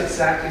does, that's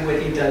exactly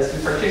what he does.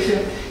 He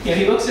partition.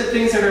 He looks at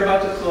things that are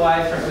about to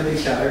collide with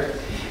each other,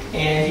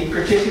 and he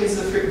partitions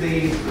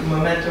the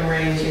momentum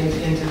range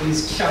into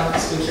these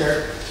chunks, which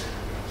are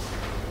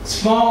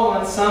small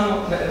on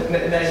some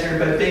measure,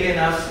 but big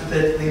enough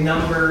that the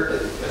number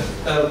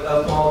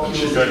of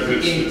molecules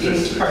in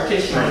each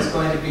partition is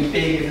going to be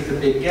big if it's a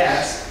big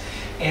gas.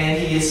 And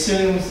he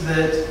assumes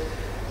that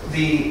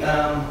the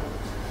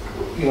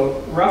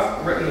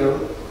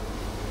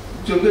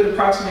to a good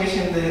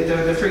approximation,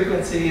 the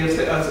frequency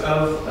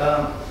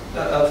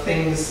of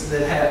things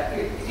that have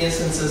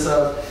instances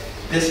of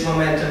this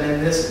momentum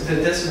and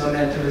this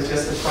momentum is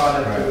just the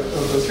product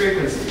of those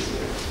frequencies.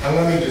 And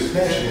let me just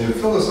mention, in the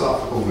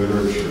philosophical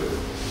literature,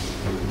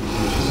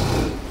 which is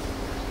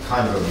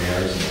kind of a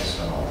mare's nest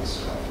on all this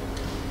stuff,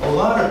 a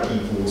lot of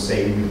people will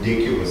say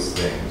ridiculous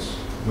things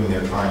when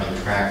they're trying to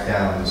track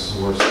down the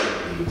source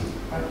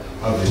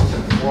of the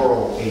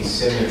temporal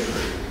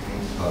asymmetry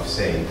of,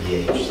 say, the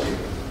H theory.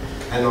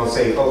 And they'll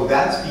say, oh,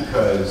 that's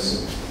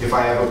because if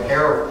I have a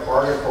pair of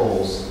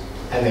particles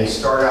and they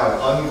start out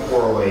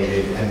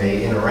uncorrelated and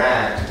they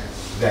interact,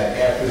 that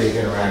after they've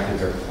interacted,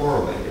 they're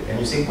correlated. And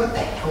you say, what the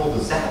hell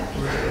does that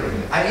mean?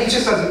 I mean, it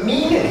just doesn't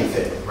mean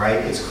anything, right?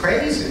 It's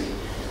crazy.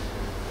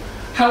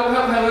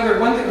 However,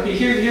 one thing,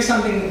 here's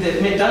something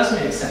that does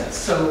make sense.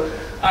 So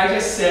I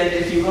just said,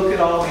 if you look at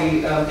all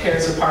the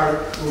pairs of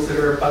particles that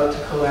are about to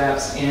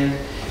collapse and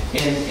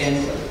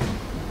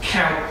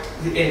count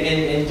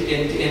and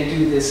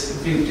do this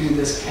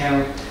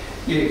count,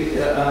 you're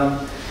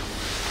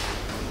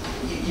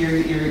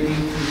going to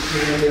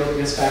be able to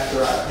just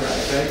factor out,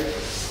 right?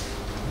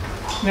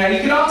 Now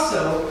you could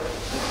also,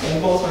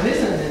 and Boltzmann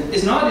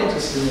is not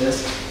interested in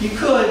this, you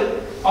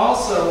could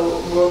also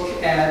look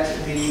at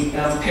the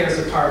pairs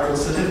of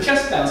particles that have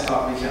just bounced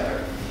off each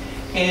other.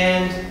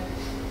 And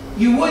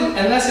you wouldn't,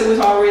 unless it was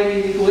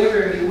already in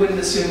equilibrium, you wouldn't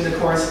assume the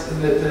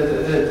corresponding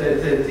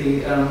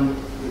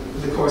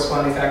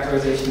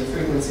factorization of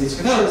frequencies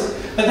for those.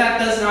 But that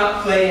does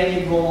not play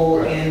any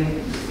role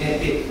in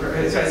it.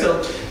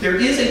 So there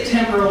is a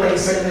temporal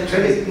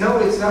asymmetry. No,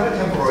 it's not a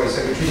temporal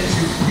asymmetry.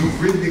 You've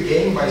rigged the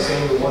game by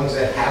saying the ones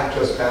that have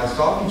just bounced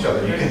off each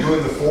other. You can do it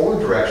in the forward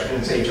direction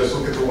and say, just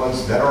look at the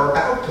ones that are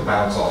about to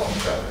bounce off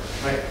each other.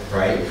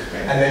 Right?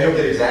 And then you'll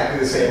get exactly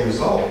the same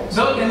result.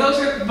 But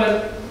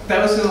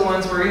those are the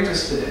ones we're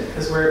interested in,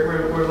 because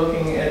we're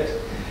looking at.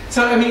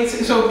 So I mean,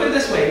 so put it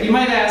this way: you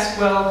might ask,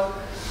 well,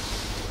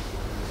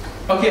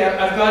 okay,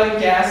 I've got a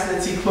gas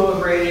that's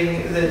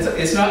equilibrating.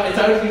 It's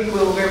out of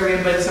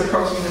equilibrium, but it's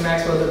approaching the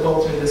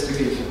Maxwell-Boltzmann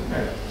distribution,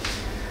 right?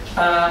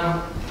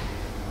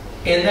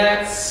 And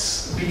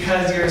that's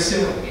because you're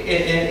assuming,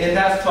 and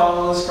that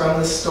follows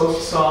from the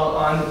Stokes-Stahl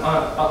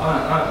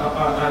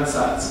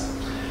ansatz.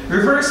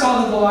 Reverse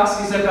all the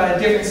velocities. I've got a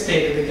different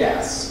state of the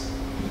gas.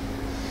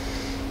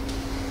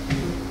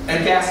 A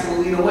gas that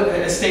will lead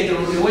away, a state that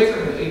will lead away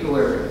from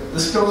equilibrium. The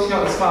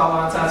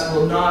Stokes-Stahl ansatz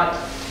will not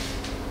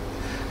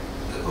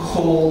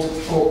hold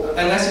for,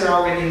 unless you're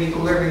already in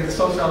equilibrium, the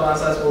Stokes-Stahl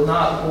ansatz will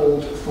not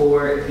hold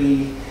for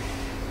the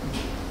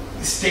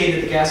state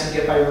of the gas you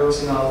get by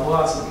reversing all the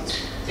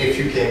velocities. If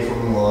you came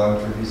from a low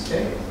entropy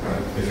state,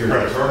 right? If you're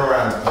at a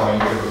turnaround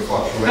point, you have a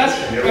fluctuation.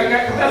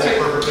 That's right.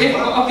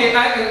 Okay,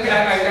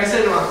 I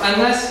said it wrong.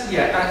 Unless,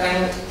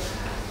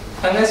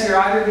 Unless you're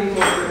either the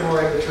equilibrium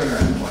or at the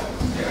turnaround point.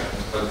 Yeah,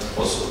 but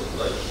also,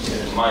 like,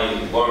 my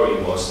worry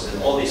was that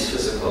in all these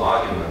physical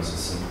arguments,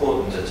 it's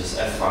important that this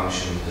f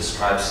function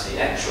describes the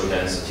actual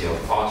density of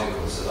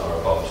particles that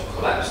are about to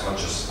collapse, not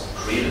just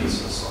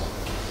credences of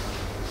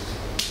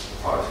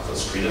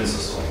particles.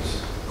 Credences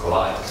don't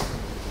collide.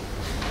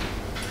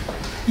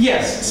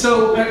 Yes,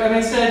 so, and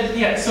I said,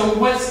 yeah, so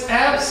what's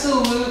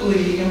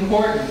absolutely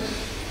important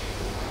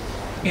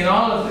in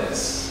all of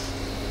this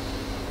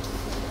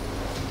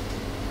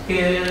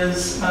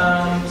is,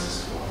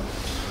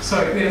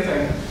 sorry, the other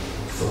thing.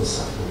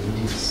 Philosophical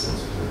meetings.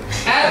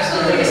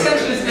 Absolutely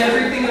essential is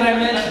everything that I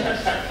mentioned.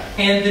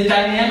 And the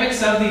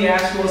dynamics of the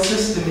actual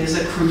system is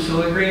a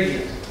crucial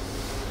ingredient.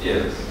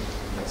 Yes.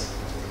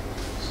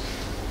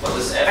 What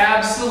is f?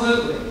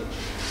 Absolutely.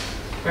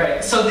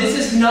 Right. So this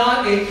is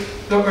not a,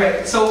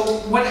 right. So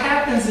what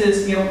happens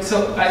is, you know,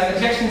 so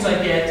objections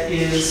I get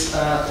is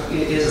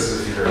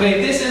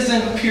okay, this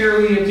isn't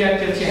purely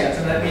objective chance,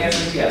 and then the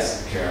answer is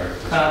yes.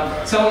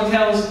 Someone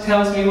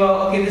tells me,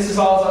 well, okay, this is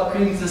all about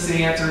credences.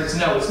 The answer is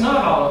no, it's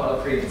not all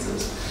about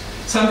credences.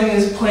 Something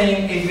is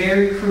playing a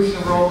very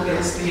crucial role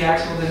is the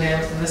actual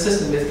dynamics of the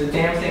system. If the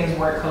damn things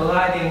weren't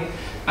colliding,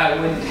 I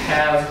wouldn't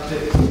have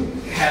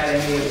had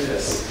any of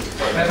this.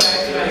 The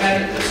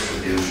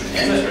distribution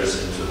enters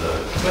into the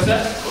What's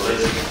that?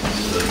 collision,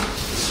 into the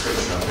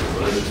description of the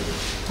collision.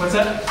 What's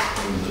that?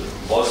 In the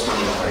Boltzmann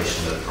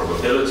equation, the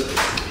probability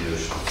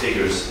distribution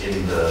figures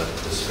in the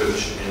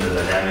description, in the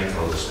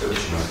dynamical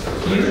description of the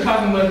collision. You're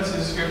talking about the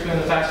description of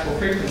the actual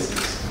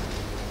frequencies.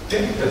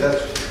 Yeah, but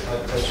that's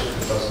just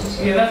what doesn't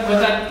say.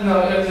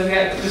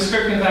 Yeah, the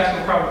description of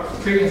actual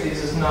frequencies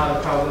is not a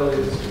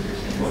probability distribution.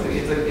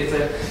 It's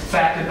a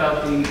fact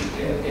about the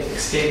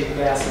state of the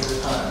gas at the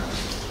time.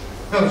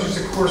 No, it's just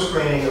a coarse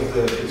graining of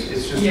the, it's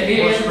just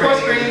coarse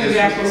graining of the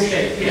actual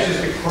state. It's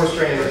just a coarse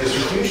graining of the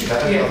distribution.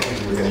 That has nothing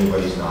to do with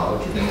anybody's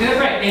knowledge. Yeah,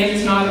 right, and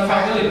it's not a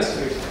probability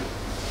distribution.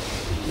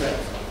 Right.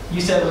 You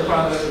said it was a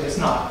probability, it's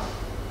not.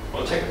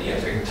 Well, technically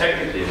it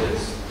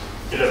is.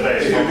 You're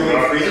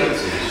doing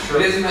frequencies. Sure.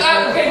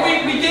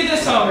 Okay, we did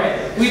this already.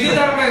 We did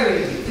that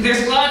already.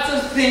 There's lots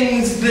of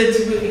things that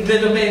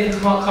have been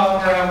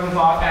called around with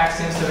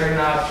axioms that are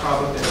not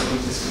probability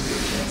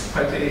distributions.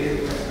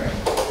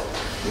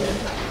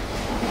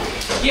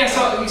 Yeah,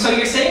 so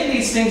you're saying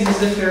these things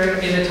as if they're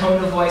in a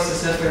tone of voice,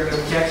 as if they're an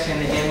objection,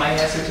 and my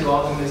answer to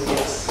all of them is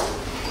yes.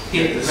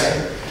 It is.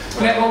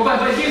 Right.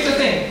 But here's the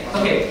thing.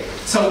 Okay,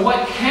 so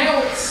what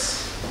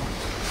counts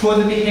for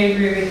the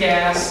behavior of the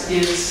gas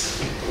is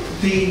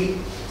the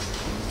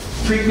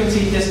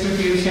frequency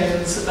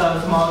distributions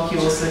of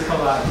molecules that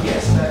collide.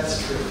 Yes,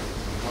 that's true.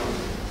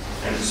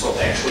 And so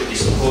actually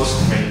these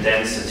post-grain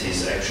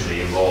densities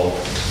actually evolve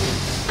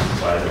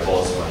by the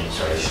Boltzmann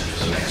equation to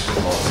the next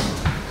Boltzmann.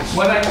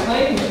 What I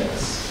claim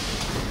is,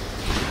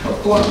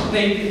 well,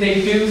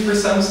 they do for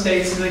some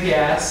states of the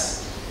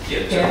gas.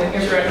 Yeah,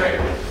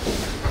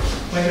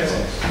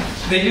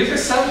 They do for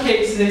some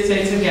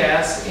states of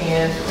gas,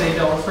 and they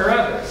don't for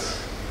others.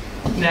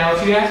 Now,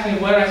 if you ask me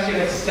what I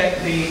should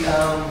expect the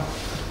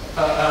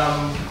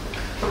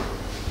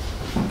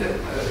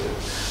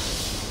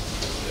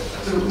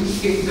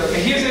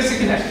here's the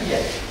connection.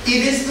 Yeah,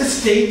 it is the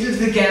state of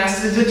the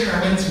gas that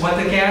determines what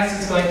the gas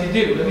is going to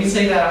do. Let me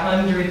say that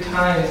 100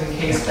 times in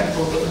case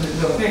people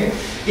don't think.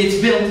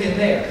 It's built in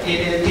there. It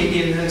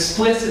is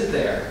explicit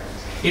there.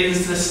 It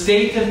is the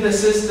state of the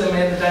system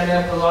and the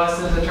dynamical laws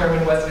that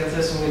determine what the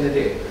system is going to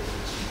do.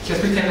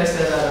 Just pretend I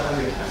said that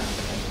 100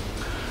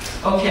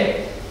 times.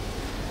 Okay.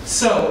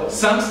 So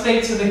some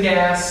states of the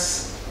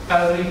gas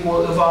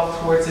will evolve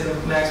towards a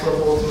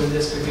Maxwell-Boltzmann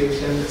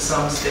distribution.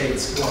 Some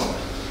states won't.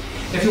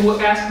 If you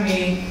ask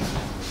me,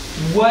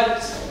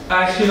 what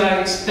should I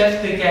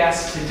expect the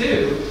gas to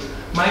do?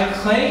 My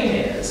claim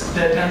is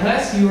that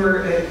unless you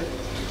are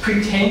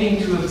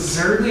pretending to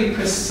absurdly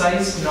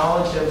precise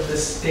knowledge of the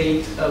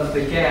state of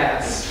the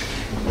gas,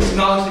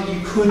 knowledge that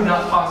you could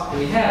not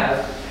possibly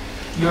have,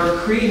 your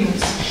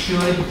credence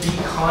should be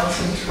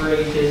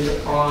concentrated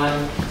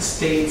on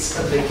states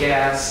of the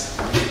gas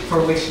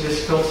for which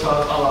this filter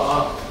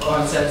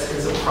onset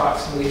is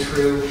approximately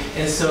true.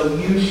 And so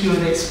you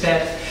should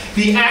expect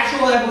the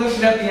actual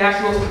evolution of the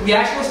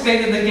actual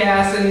state of the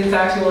gas and its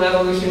actual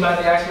evolution by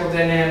the actual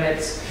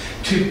dynamics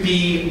to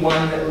be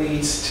one that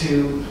leads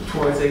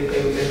towards a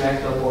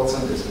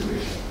Maxwell-Boltzmann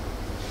distribution.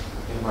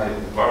 In my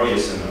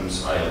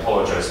worriousness, I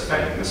apologize if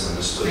I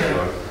misunderstood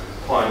your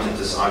point that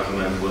this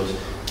argument would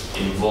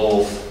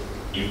involve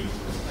an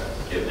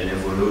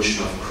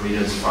evolution of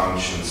credence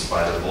functions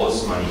by the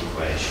Boltzmann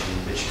equation,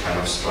 which kind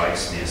of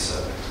strikes me as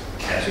a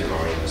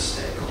category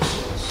mistake of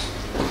sorts.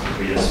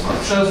 Credence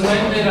functions. So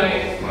when did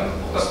I?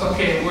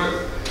 Okay,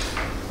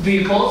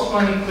 the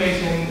Boltzmann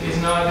equation is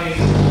not a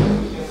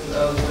solution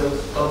of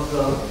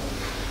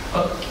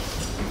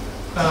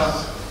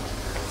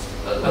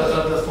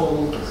the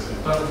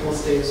full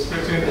states.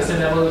 It's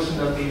an evolution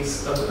of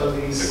these the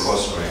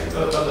cost range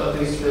of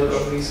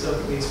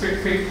these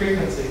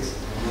frequencies.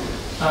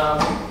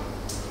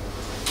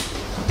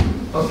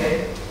 Okay,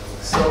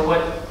 so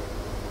what?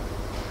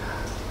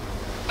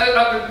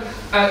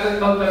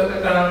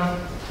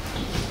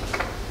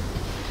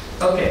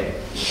 Okay,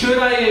 should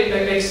I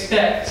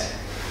expect,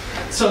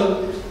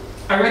 so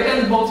I write down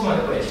the Boltzmann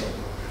equation,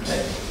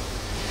 okay?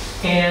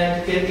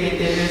 And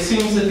it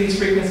assumes that these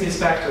frequencies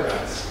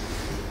factorize.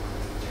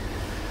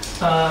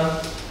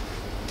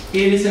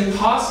 It is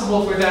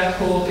impossible for that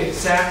to hold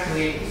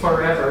exactly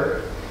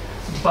forever,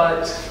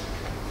 but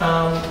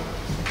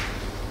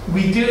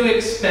we do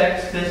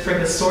expect that for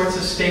the sorts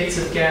of states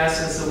of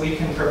gases that we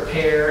can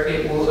prepare,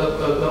 it will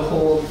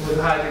hold with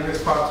high degree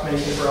of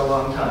approximation for a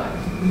long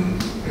time.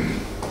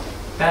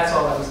 That's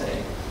all I'm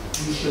saying.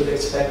 We should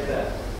expect that.